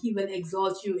God and he will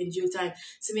exalt you in due time.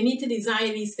 So we need to desire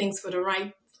these things for the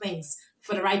right things,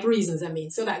 for the right reasons,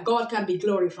 so that God can be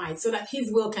glorified, so that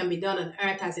his will can be done on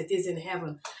earth as it is in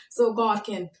heaven. So God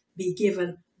can be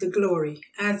given the glory.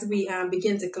 As we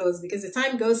begin to close, because the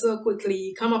time goes so quickly,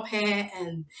 you come up here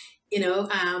and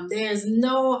there's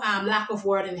no lack of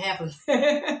word in heaven.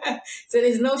 So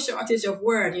there's no shortage of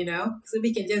word, so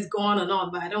we can just go on and on,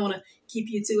 but I don't want to keep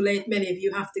you too late. Many of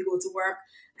you have to go to work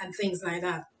and things like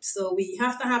that. So we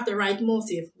have to have the right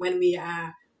motive when we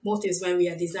are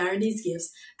desiring these gifts.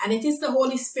 And it is the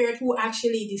Holy Spirit who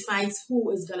actually decides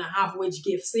who is going to have which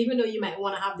gift. So even though you might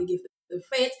want to have the gift of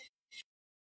faith,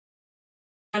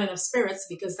 of spirits,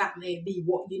 because that may be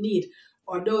what you need,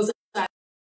 or those that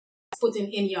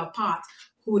putting in your part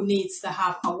who needs to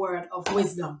have a word of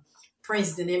wisdom.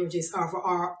 Praise the name of Jesus.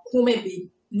 Or who may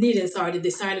be needing, the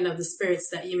discerning of the spirits,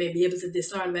 that you may be able to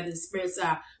discern whether the spirits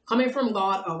are coming from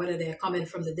God or whether they're coming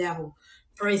from the devil.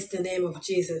 Praise the name of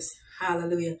Jesus.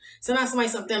 Hallelujah. So that's why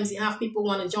sometimes you have people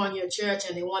want to join your church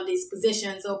and they want these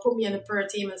positions or put me on the prayer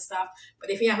team and stuff.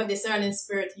 But if you have a discerning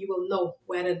spirit, you will know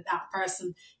whether that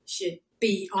person should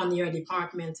be on your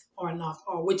department or not,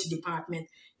 or which department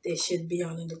they should be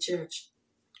on in the church.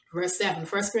 Verse 7,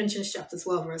 1 Corinthians chapter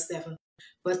 12, verse 7.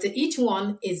 But to each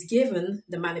one is given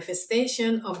the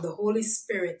manifestation of the Holy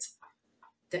Spirit,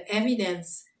 the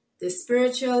evidence, the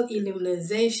spiritual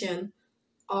illumination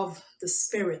of the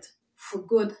Spirit for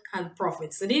good and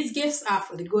profit. So these gifts are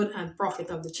for the good and profit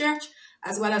of the church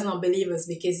as well as non-believers,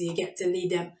 because you get to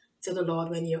lead them to the Lord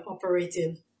when you're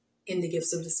operating in the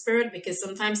gifts of the Spirit. Because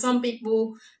sometimes some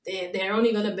people, they're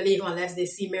only going to believe unless they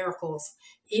see miracles.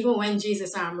 Even when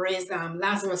Jesus raised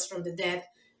Lazarus from the dead,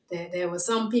 there were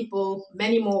some people,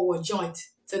 many more were joined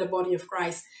to the body of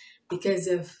Christ because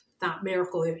of that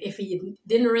miracle. If he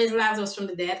didn't raise Lazarus from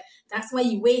the dead, that's why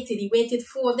he waited. He waited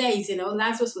 4 days.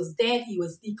 Lazarus was dead. He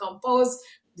was decomposed.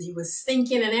 He was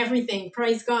stinking and everything.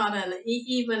 Praise God. And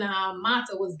even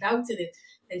Martha was doubting it.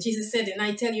 And Jesus said, and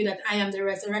I tell you that I am the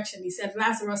resurrection. He said,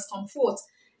 Lazarus, come forth.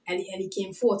 And he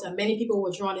came forth. And many people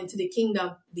were drawn into the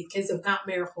kingdom because of that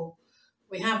miracle.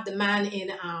 We have the man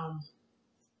in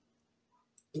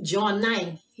John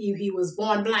 9. He was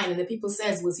born blind. And the people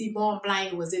says, was he born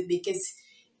blind? Was it because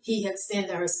he had sinned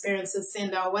or his parents had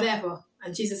sinned or whatever?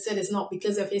 And Jesus said it's not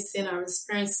because of his sin or his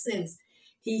parents' sins.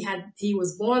 He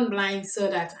was born blind so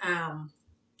that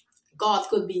God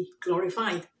could be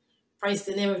glorified. Praise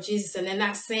the name of Jesus. And then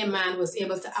that same man was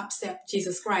able to accept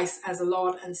Jesus Christ as a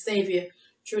Lord and Savior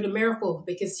through the miracle,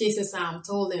 because Jesus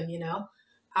told him,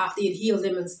 after he'd healed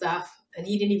him and stuff, and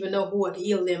he didn't even know who had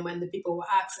healed him when the people were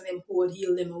asking him who had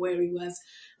healed him and where he was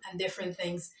and different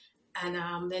things. And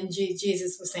then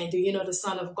Jesus was saying, do you know the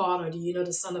Son of God or do you know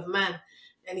the Son of Man?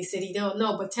 And he said, he don't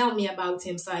know, but tell me about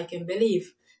him so I can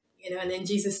believe. And then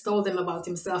Jesus told him about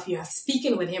himself. You are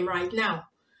speaking with him right now.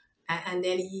 And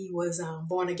then he was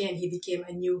born again. He became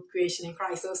a new creation in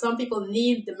Christ. So some people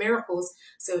need the miracles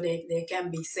so they can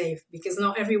be saved, because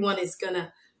not everyone is going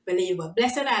to believe. But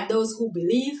blessed are those who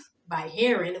believe by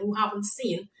hearing, who haven't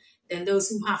seen, than those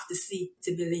who have to see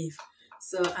to believe.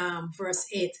 So verse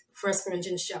 8, 1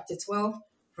 Corinthians chapter 12,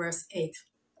 verse 8.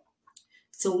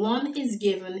 To one is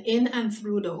given in and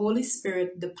through the Holy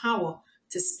Spirit the power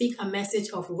to speak a message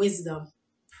of wisdom.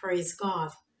 Praise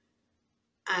God.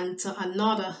 And to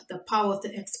another the power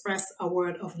to express a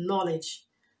word of knowledge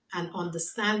and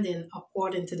understanding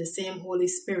according to the same Holy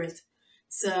Spirit.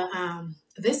 So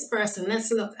this person,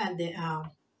 let's look at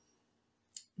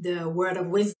the word of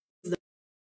wisdom. The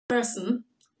person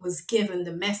was given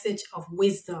the message of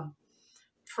wisdom.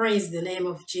 Praise the name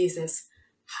of Jesus.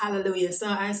 Hallelujah.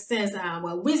 So it says,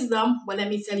 wisdom, let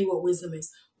me tell you what wisdom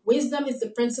is. Wisdom is the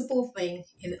principal thing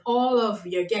in all of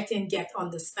your get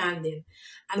understanding.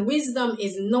 And wisdom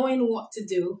is knowing what to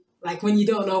do, like when you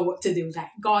don't know what to do. Like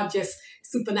God just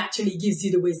supernaturally gives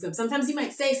you the wisdom. Sometimes you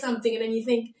might say something and then you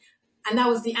think, and that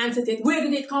was the answer to it. Where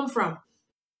did it come from?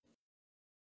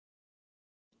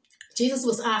 Jesus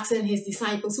was asking his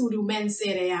disciples, who do men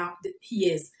say he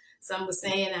is? Some were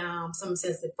saying, some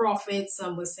says the prophet,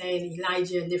 some were saying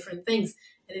Elijah and different things.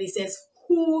 And then he says,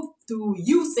 who do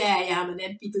you say I am? And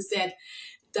then Peter said,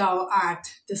 thou art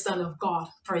the Son of God.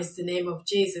 Praise the name of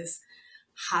Jesus.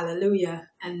 Hallelujah.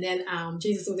 And then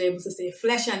Jesus was able to say,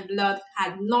 flesh and blood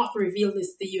had not revealed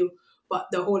this to you, but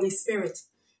the Holy Spirit.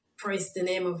 Praise the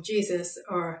name of Jesus.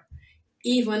 Or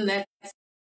even let's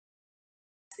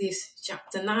this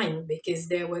chapter 9, because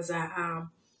there was a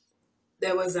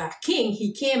king.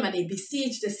 He came and he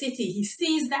besieged the city. He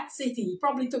seized that city. He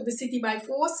probably took the city by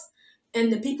force,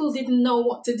 and the people didn't know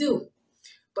what to do.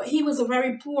 But he was a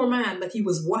very poor man, but he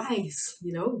was wise.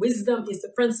 Wisdom is the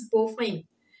principal thing.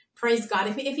 Praise God.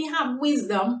 If you have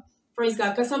wisdom, praise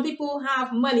God, because some people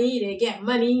have money, they get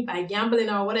money by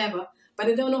gambling or whatever, but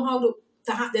they don't know how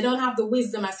they don't have the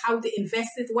wisdom as how to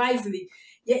invest it wisely.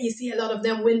 Yet you see a lot of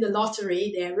them win the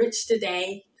lottery. They're rich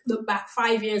today. Look back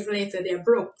 5 years later, they're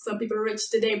broke. Some people are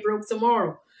rich today, broke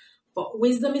tomorrow. But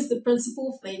wisdom is the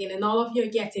principal thing. And in all of your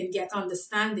get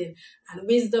understanding. And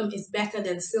wisdom is better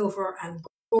than silver and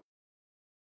gold.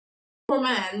 Poor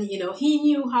man, he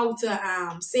knew how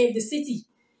to save the city.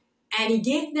 And he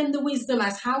gave them the wisdom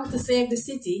as how to save the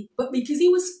city. But because he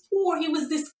was poor, he was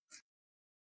this.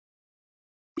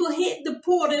 People hate the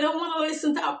poor. They don't want to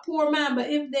listen to a poor man. But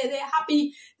if they're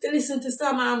happy to listen to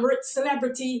some rich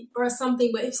celebrity or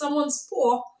something. But if someone's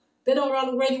poor, they don't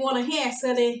really want to hear.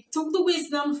 So they took the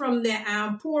wisdom from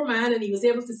the poor man, and he was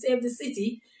able to save the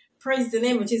city. Praise the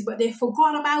name of Jesus. But they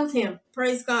forgot about him.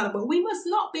 Praise God. But we must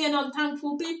not be an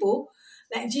unthankful people.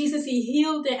 Like Jesus, he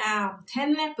healed the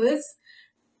 10 lepers.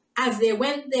 As they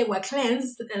went, they were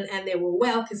cleansed and they were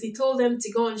well, because he told them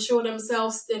to go and show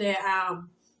themselves to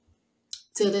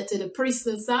the priests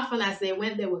and stuff. And as they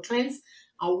went, they were cleansed.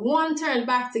 And one turned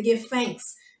back to give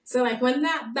thanks. So like when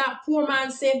that poor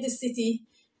man saved the city,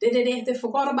 they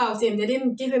forgot about him. They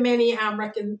didn't give him any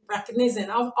recognition.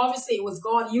 Obviously, it was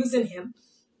God using him,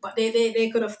 but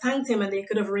they could have thanked him and they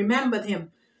could have remembered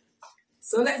him.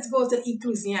 So let's go to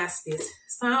Ecclesiastes.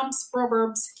 Psalms,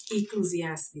 Proverbs,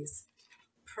 Ecclesiastes.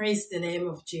 Praise the name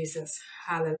of Jesus.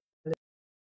 Hallelujah.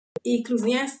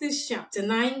 Ecclesiastes chapter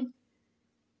 9,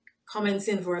 comments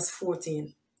in verse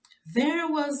 14. There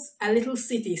was a little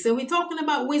city. So we're talking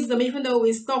about wisdom, even though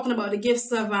we're talking about the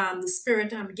gifts of the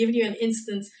Spirit. I'm giving you an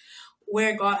instance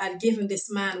where God had given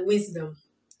this man wisdom.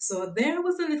 So there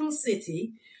was a little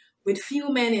city with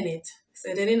few men in it.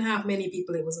 So they didn't have many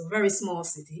people. It was a very small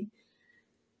city.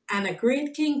 And a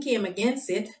great king came against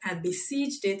it and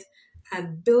besieged it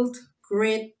and built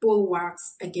great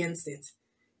bulwarks against it.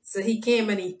 So he came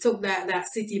and he took that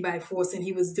city by force, and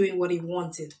he was doing what he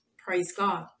wanted. Praise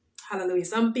God. Hallelujah.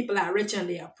 Some people are rich and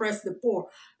they oppress the poor,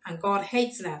 and God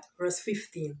hates that. Verse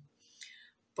 15.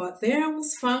 But there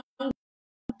was found a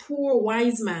poor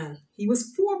wise man. He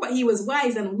was poor, but he was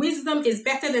wise, and wisdom is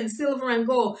better than silver and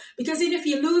gold. Because even if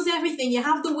you lose everything, you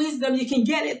have the wisdom, you can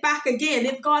get it back again.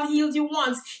 If God healed you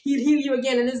once, he'll heal you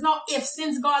again. And it's not if.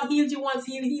 Since God healed you once,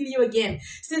 he'll heal you again.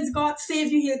 Since God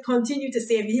saved you, he'll continue to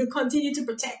save you. He'll continue to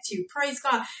protect you. Praise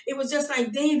God. It was just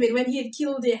like David when he had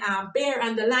killed the bear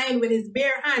and the lion with his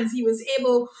bare hands. He was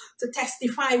able to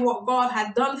testify what God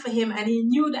had done for him, and he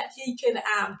knew that he could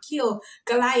kill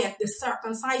Goliath, the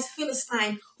circumcised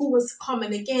Philistine who was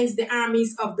coming against the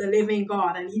armies of the living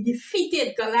God. And he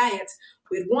defeated Goliath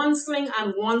with one sling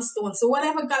and one stone. So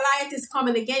whatever Goliath is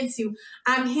coming against you,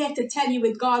 I'm here to tell you,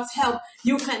 with God's help,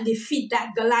 you can defeat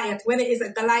that Goliath, whether it's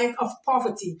a Goliath of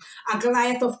poverty, a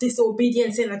Goliath of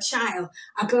disobedience in a child,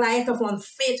 a Goliath of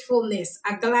unfaithfulness,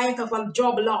 a Goliath of a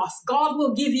job loss. God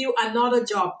will give you another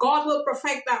job. God will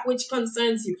perfect that which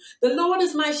concerns you. The Lord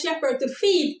is my shepherd to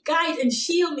feed, guide, and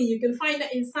shield me. You can find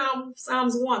that in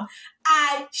Psalms 1.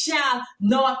 I shall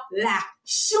not lack.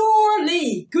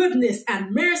 Surely goodness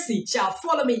and mercy shall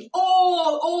follow me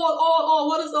all.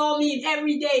 What does all mean?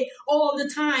 Every day, all the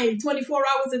time, 24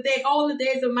 hours a day, all the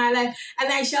days of my life.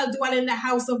 And I shall dwell in the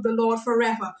house of the Lord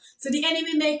forever. So the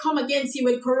enemy may come against you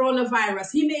with coronavirus.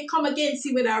 He may come against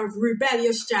you with a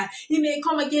rebellious child. He may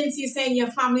come against you saying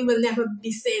your family will never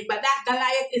be saved. But that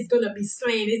Goliath is going to be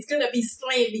slain. It's going to be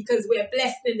slain because we're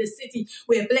blessed in the city.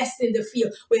 We're blessed in the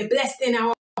field. We're blessed in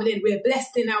our in. We're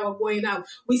blessed in our going out.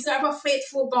 We serve a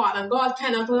faithful God, and God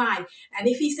cannot lie. And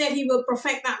if he said he will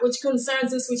perfect that which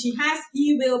concerns us, which he has,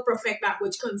 he will perfect that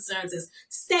which concerns us.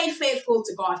 Stay faithful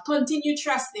to God. Continue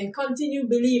trusting, continue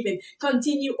believing,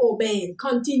 continue obeying,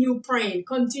 continue praying,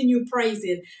 continue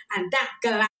praising, and that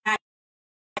Goliath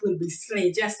will be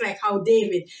slain, just like how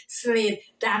David slayed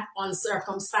that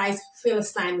uncircumcised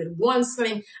Philistine with one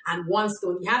sling and one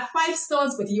stone. He had 5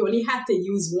 stones, but he only had to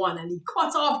use one, and he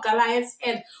cut off Goliath's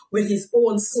head with his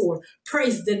own sword.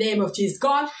 Praise the name of Jesus.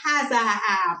 God has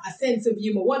a sense of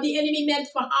humor. What the enemy meant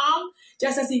for harm,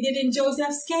 just as he did in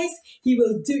Joseph's case, he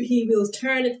will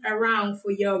turn it around for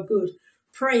your good.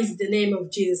 Praise the name of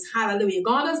Jesus. Hallelujah.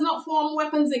 God does not form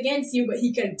weapons against you, but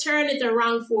he can turn it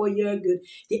around for your good.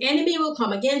 The enemy will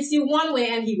come against you one way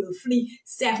and he will flee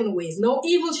 7 ways. No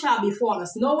evil shall befall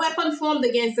us. No weapon formed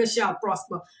against us shall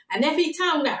prosper. And every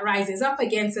tongue that rises up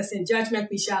against us in judgment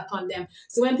we shall condemn.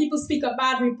 So when people speak a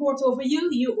bad report over you,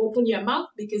 you open your mouth,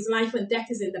 because life and death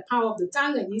is in the power of the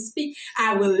tongue, and you speak,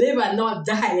 I will live and not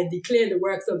die and declare the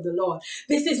works of the Lord.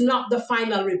 This is not the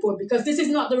final report, because this is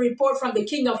not the report from the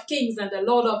King of Kings and the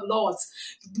Lord of Lords.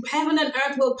 Heaven and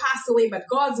earth will pass away, but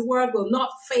God's word will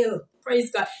not fail.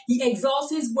 Praise God. He exalts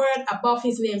his word above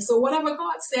his name. So whatever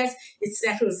God says, it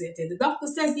settles it. If the doctor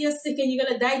says you're sick and you're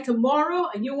going to die tomorrow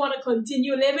and you want to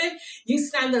continue living, you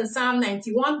stand on Psalm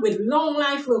 91. With long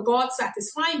life will God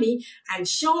satisfy me and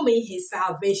show me his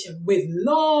salvation. With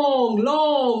long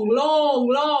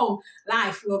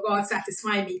life will God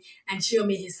satisfy me and show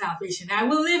me his salvation. I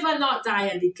will live and not die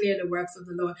and declare the works of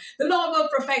the Lord. The Lord will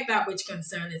perfect that which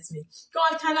concerneth me.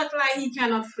 God cannot lie. He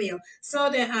cannot fail.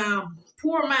 So the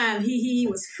poor man, he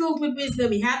was filled with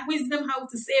wisdom. He had wisdom how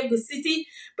to save the city,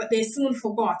 but they soon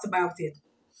forgot about it.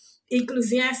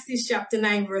 Ecclesiastes chapter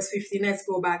 9 verse 15. Let's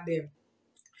go back there.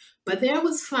 But there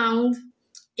was found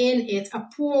in it a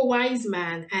poor wise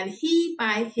man, and he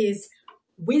by his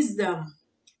wisdom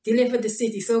delivered the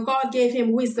city. So God gave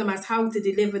him wisdom as how to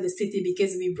deliver the city,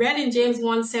 because we read in James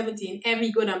 1:17,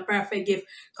 every good and perfect gift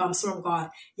comes from God.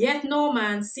 Yet no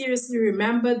man seriously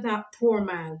remembered that poor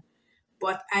man.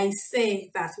 But I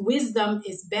say that wisdom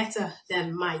is better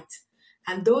than might.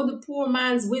 And though the poor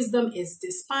man's wisdom is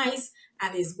despised,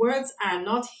 and his words are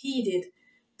not heeded,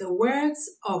 the words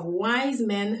of wise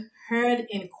men heard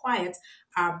in quiet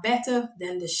are better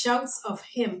than the shouts of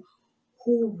him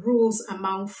who rules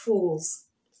among fools.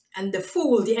 And the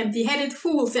fool, the empty-headed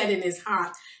fool, said in his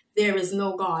heart, there is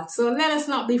no God. So let us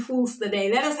not be fools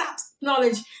today. Let us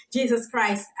acknowledge Jesus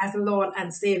Christ as the Lord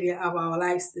and Savior of our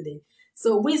lives today.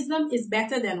 So wisdom is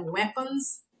better than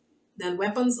weapons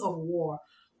of war.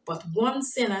 But one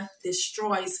sinner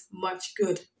destroys much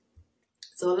good.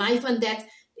 So life and death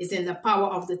is in the power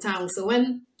of the tongue. So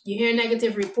when you hear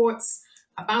negative reports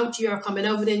about you or coming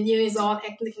over the news, all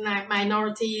ethnic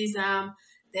minorities,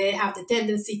 they have the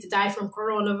tendency to die from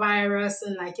coronavirus.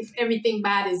 And like if everything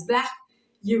bad is black,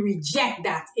 you reject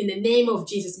that in the name of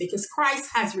Jesus, because Christ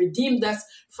has redeemed us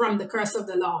from the curse of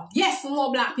the law. Yes,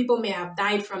 more black people may have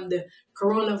died from the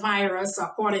coronavirus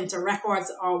according to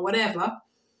records or whatever,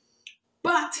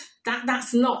 but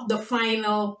that's not the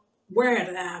final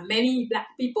word. Many black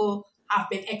people have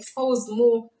been exposed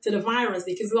more to the virus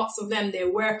because lots of them, they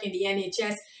work in the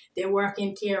NHS, they work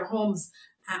in care homes.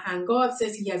 And God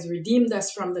says he has redeemed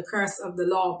us from the curse of the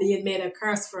law, being made a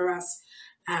curse for us.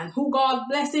 And who God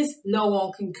blesses, no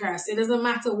one can curse. It doesn't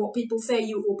matter what people say,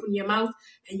 you open your mouth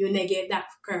and you negate that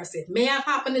curse. It may have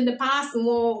happened in the past,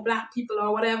 more black people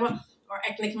or whatever, or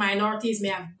ethnic minorities may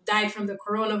have died from the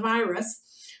coronavirus.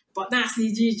 But that's,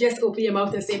 you just open your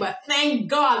mouth and say, but thank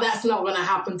God that's not going to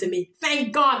happen to me.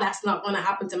 Thank God that's not going to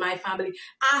happen to my family.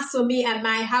 As for me and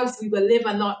my house, we will live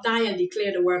and not die and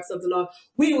declare the works of the Lord.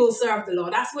 We will serve the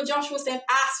Lord. That's what Joshua said.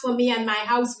 As for me and my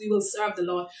house, we will serve the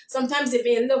Lord. Sometimes it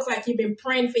may look like you've been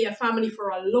praying for your family for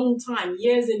a long time,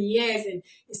 years and years. And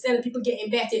instead of people getting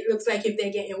better, it looks like if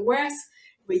they're getting worse.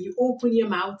 Where you open your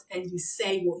mouth and you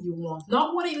say what you want.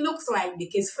 Not what it looks like,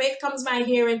 because faith comes by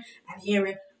hearing and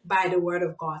hearing by the word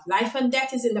of God. Life and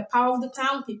death is in the power of the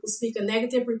tongue. People speak a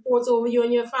negative report over you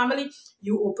and your family.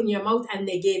 You open your mouth and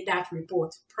negate that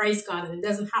report. Praise God. And it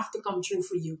doesn't have to come true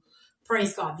for you.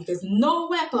 Praise God. Because no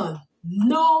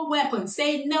weapon,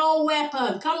 say no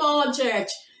weapon. Come on, church.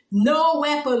 No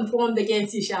weapon formed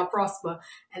against you shall prosper.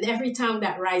 And every tongue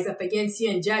that rise up against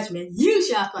you in judgment, you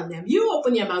shall condemn. You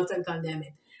open your mouth and condemn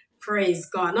it. Praise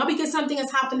God. Not because something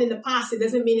has happened in the past, it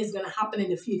doesn't mean it's going to happen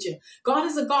in the future. God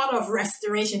is a God of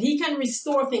restoration. He can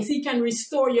restore things. He can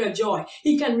restore your joy.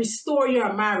 He can restore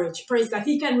your marriage. Praise God.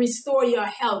 He can restore your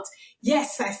health.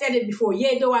 Yes, I said it before.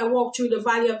 Yea, though I walk through the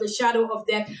valley of the shadow of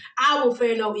death, I will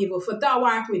fear no evil, for thou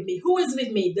art with me. Who is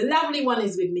with me? The lovely one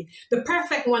is with me. The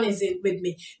perfect one is with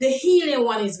me. The healing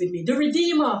one is with me. The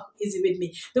Redeemer is with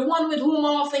me. The one with whom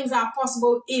all things are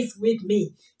possible is with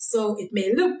me. So it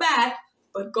may look bad,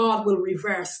 but God will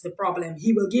reverse the problem.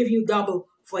 He will give you double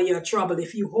for your trouble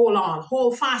if you hold on.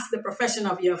 Hold fast the profession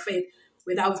of your faith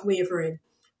without wavering.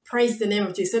 Praise the name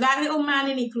of Jesus. So that little man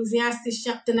in Ecclesiastes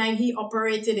chapter 9, he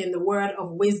operated in the word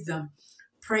of wisdom.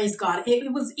 Praise God.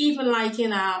 It was even like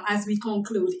in, as we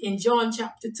conclude, in John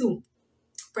chapter 2.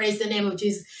 Praise the name of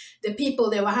Jesus. The people,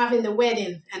 they were having the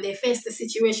wedding and they faced a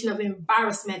situation of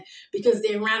embarrassment because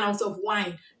they ran out of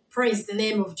wine. Praise the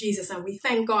name of Jesus. And we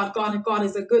thank God. God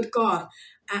is a good God.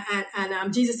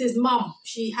 And Jesus' mom,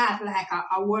 she had like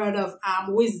a word of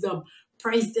wisdom.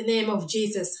 Praise the name of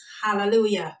Jesus.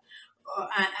 Hallelujah.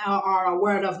 Or a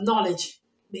word of knowledge.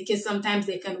 Because sometimes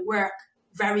they can work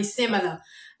very similar.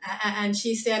 And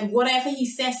she said, whatever he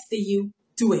says to you,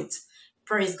 do it.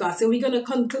 Praise God. So we're going to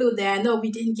conclude there. I know we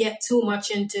didn't get too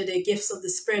much into the gifts of the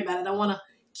Spirit, but I don't want to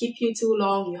keep you too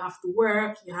long. You have to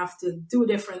work. You have to do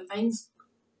different things.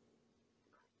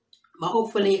 But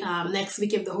hopefully next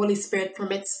week, if the Holy Spirit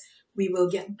permits, we will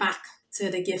get back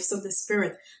to the gifts of the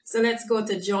Spirit. So let's go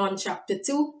to John chapter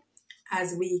 2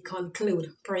 as we conclude.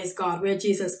 Praise God, where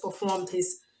Jesus performed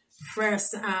his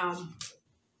first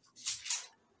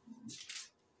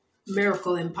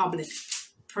miracle in public.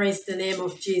 Praise the name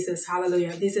of Jesus.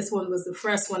 Hallelujah. This one was the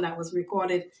first one that was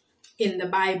recorded in the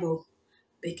Bible.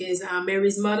 Because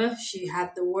Mary's mother, she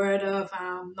had the word of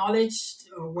knowledge,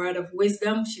 or word of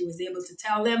wisdom. She was able to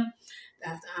tell them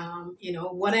that,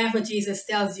 whatever Jesus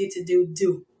tells you to do,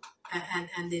 do.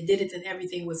 And they did it and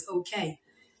everything was okay.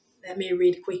 Let me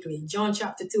read quickly. John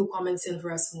chapter 2 comments in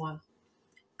verse 1.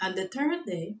 On the third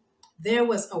day, there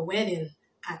was a wedding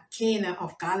at Cana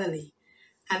of Galilee.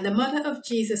 And the mother of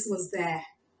Jesus was there.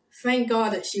 Thank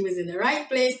God that she was in the right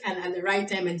place and at the right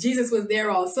time. And Jesus was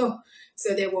there also.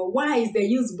 So they were wise. They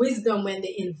used wisdom when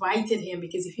they invited him.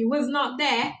 Because if he was not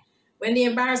there, when the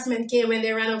embarrassment came, when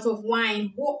they ran out of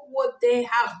wine, what would they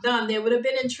have done? They would have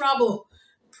been in trouble.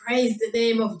 Praise the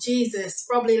name of Jesus.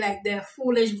 Probably like the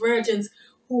foolish virgins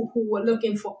who were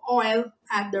looking for oil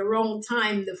at the wrong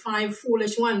time, the 5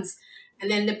 foolish ones. And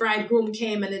then the bridegroom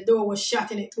came and the door was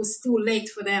shut and it was too late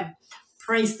for them.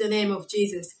 Praise the name of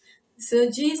Jesus. So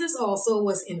Jesus also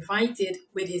was invited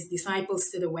with his disciples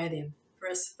to the wedding.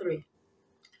 Verse 3.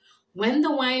 When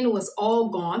the wine was all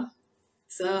gone,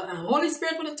 so Holy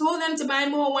Spirit would have told them to buy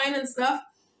more wine and stuff,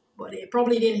 but they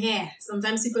probably didn't hear.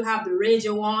 Sometimes people have the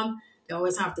radio on, they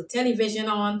always have the television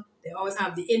on, they always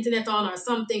have the internet on or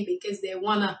something because they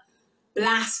want to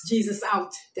blast Jesus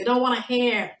out. They don't want to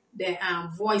hear the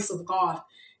voice of God.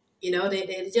 You know,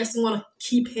 they just want to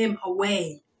keep him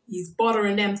away. He's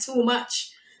bothering them too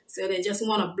much. So they just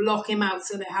want to block him out.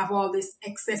 So they have all this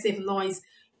excessive noise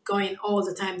going all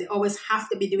the time. They always have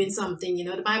to be doing something. You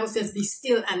know, the Bible says, be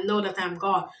still and know that I'm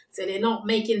God. So they're not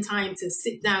making time to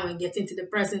sit down and get into the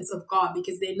presence of God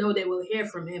because they know they will hear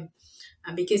from him.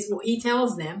 And because what he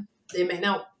tells them, they may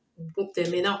not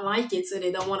like it, so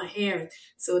they don't want to hear it.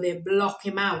 So they block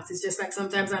him out. It's just like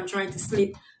sometimes I'm trying to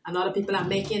sleep and other people are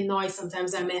making noise.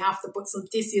 Sometimes I may have to put some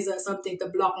tissues or something to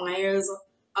block my ears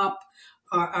up.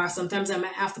 Or sometimes I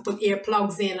might have to put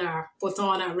earplugs in or put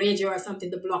on a radio or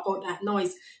something to block out that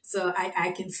noise so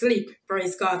I can sleep.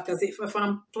 Praise God. Because if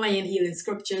I'm playing healing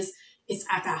scriptures, it's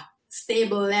at a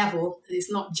stable level.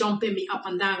 It's not jumping me up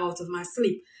and down out of my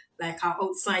sleep. Like how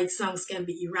outside sounds can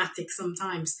be erratic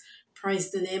sometimes.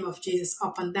 Praise the name of Jesus,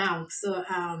 up and down. So,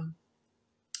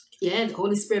 yeah, the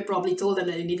Holy Spirit probably told them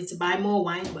that they needed to buy more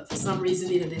wine, but for some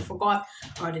reason either they forgot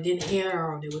or they didn't hear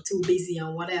or they were too busy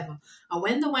or whatever. And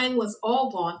when the wine was all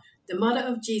gone, the mother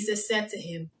of Jesus said to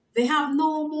him, they have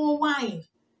no more wine.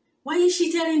 Why is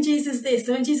she telling Jesus this?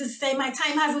 When Jesus said, my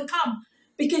time hasn't come.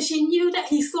 Because she knew that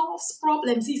he solves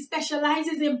problems. He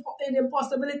specializes in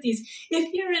impossibilities.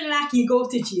 If you're in lack, you go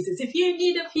to Jesus. If you're in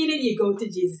need of healing, you go to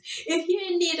Jesus. If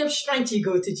you're in need of strength, you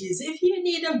go to Jesus. If you're in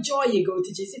need of joy, you go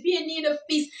to Jesus. If you're in need of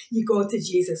peace, you go to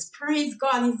Jesus. Praise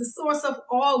God. He's the source of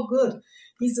all good.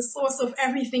 He's the source of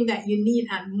everything that you need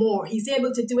and more. He's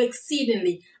able to do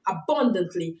exceedingly,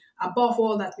 abundantly, above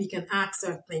all that we can ask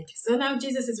or think. So now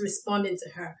Jesus is responding to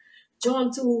her. John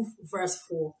 2, verse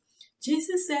 4.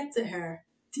 Jesus said to her,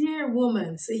 dear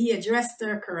woman, so he addressed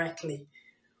her correctly.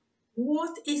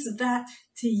 What is that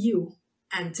to you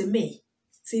and to me?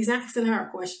 So he's asking her a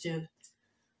question.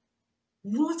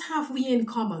 What have we in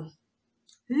common?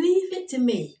 Leave it to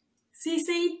me. So he's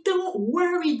saying, don't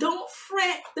worry, don't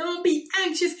fret, don't be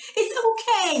anxious. It's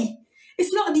okay.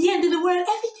 It's not the end of the world.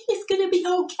 Everything is going to be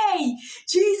okay.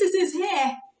 Jesus is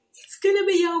here. It's going to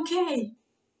be okay.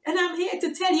 And I'm here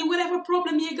to tell you whatever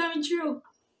problem you're going through,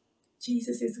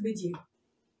 Jesus is with you.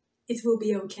 It will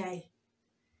be okay.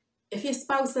 If your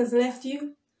spouse has left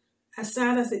you, as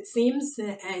sad as it seems,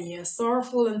 and you're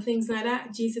sorrowful and things like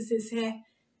that, Jesus is here.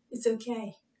 It's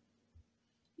okay.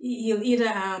 He'll either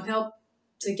help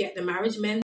to get the marriage mended,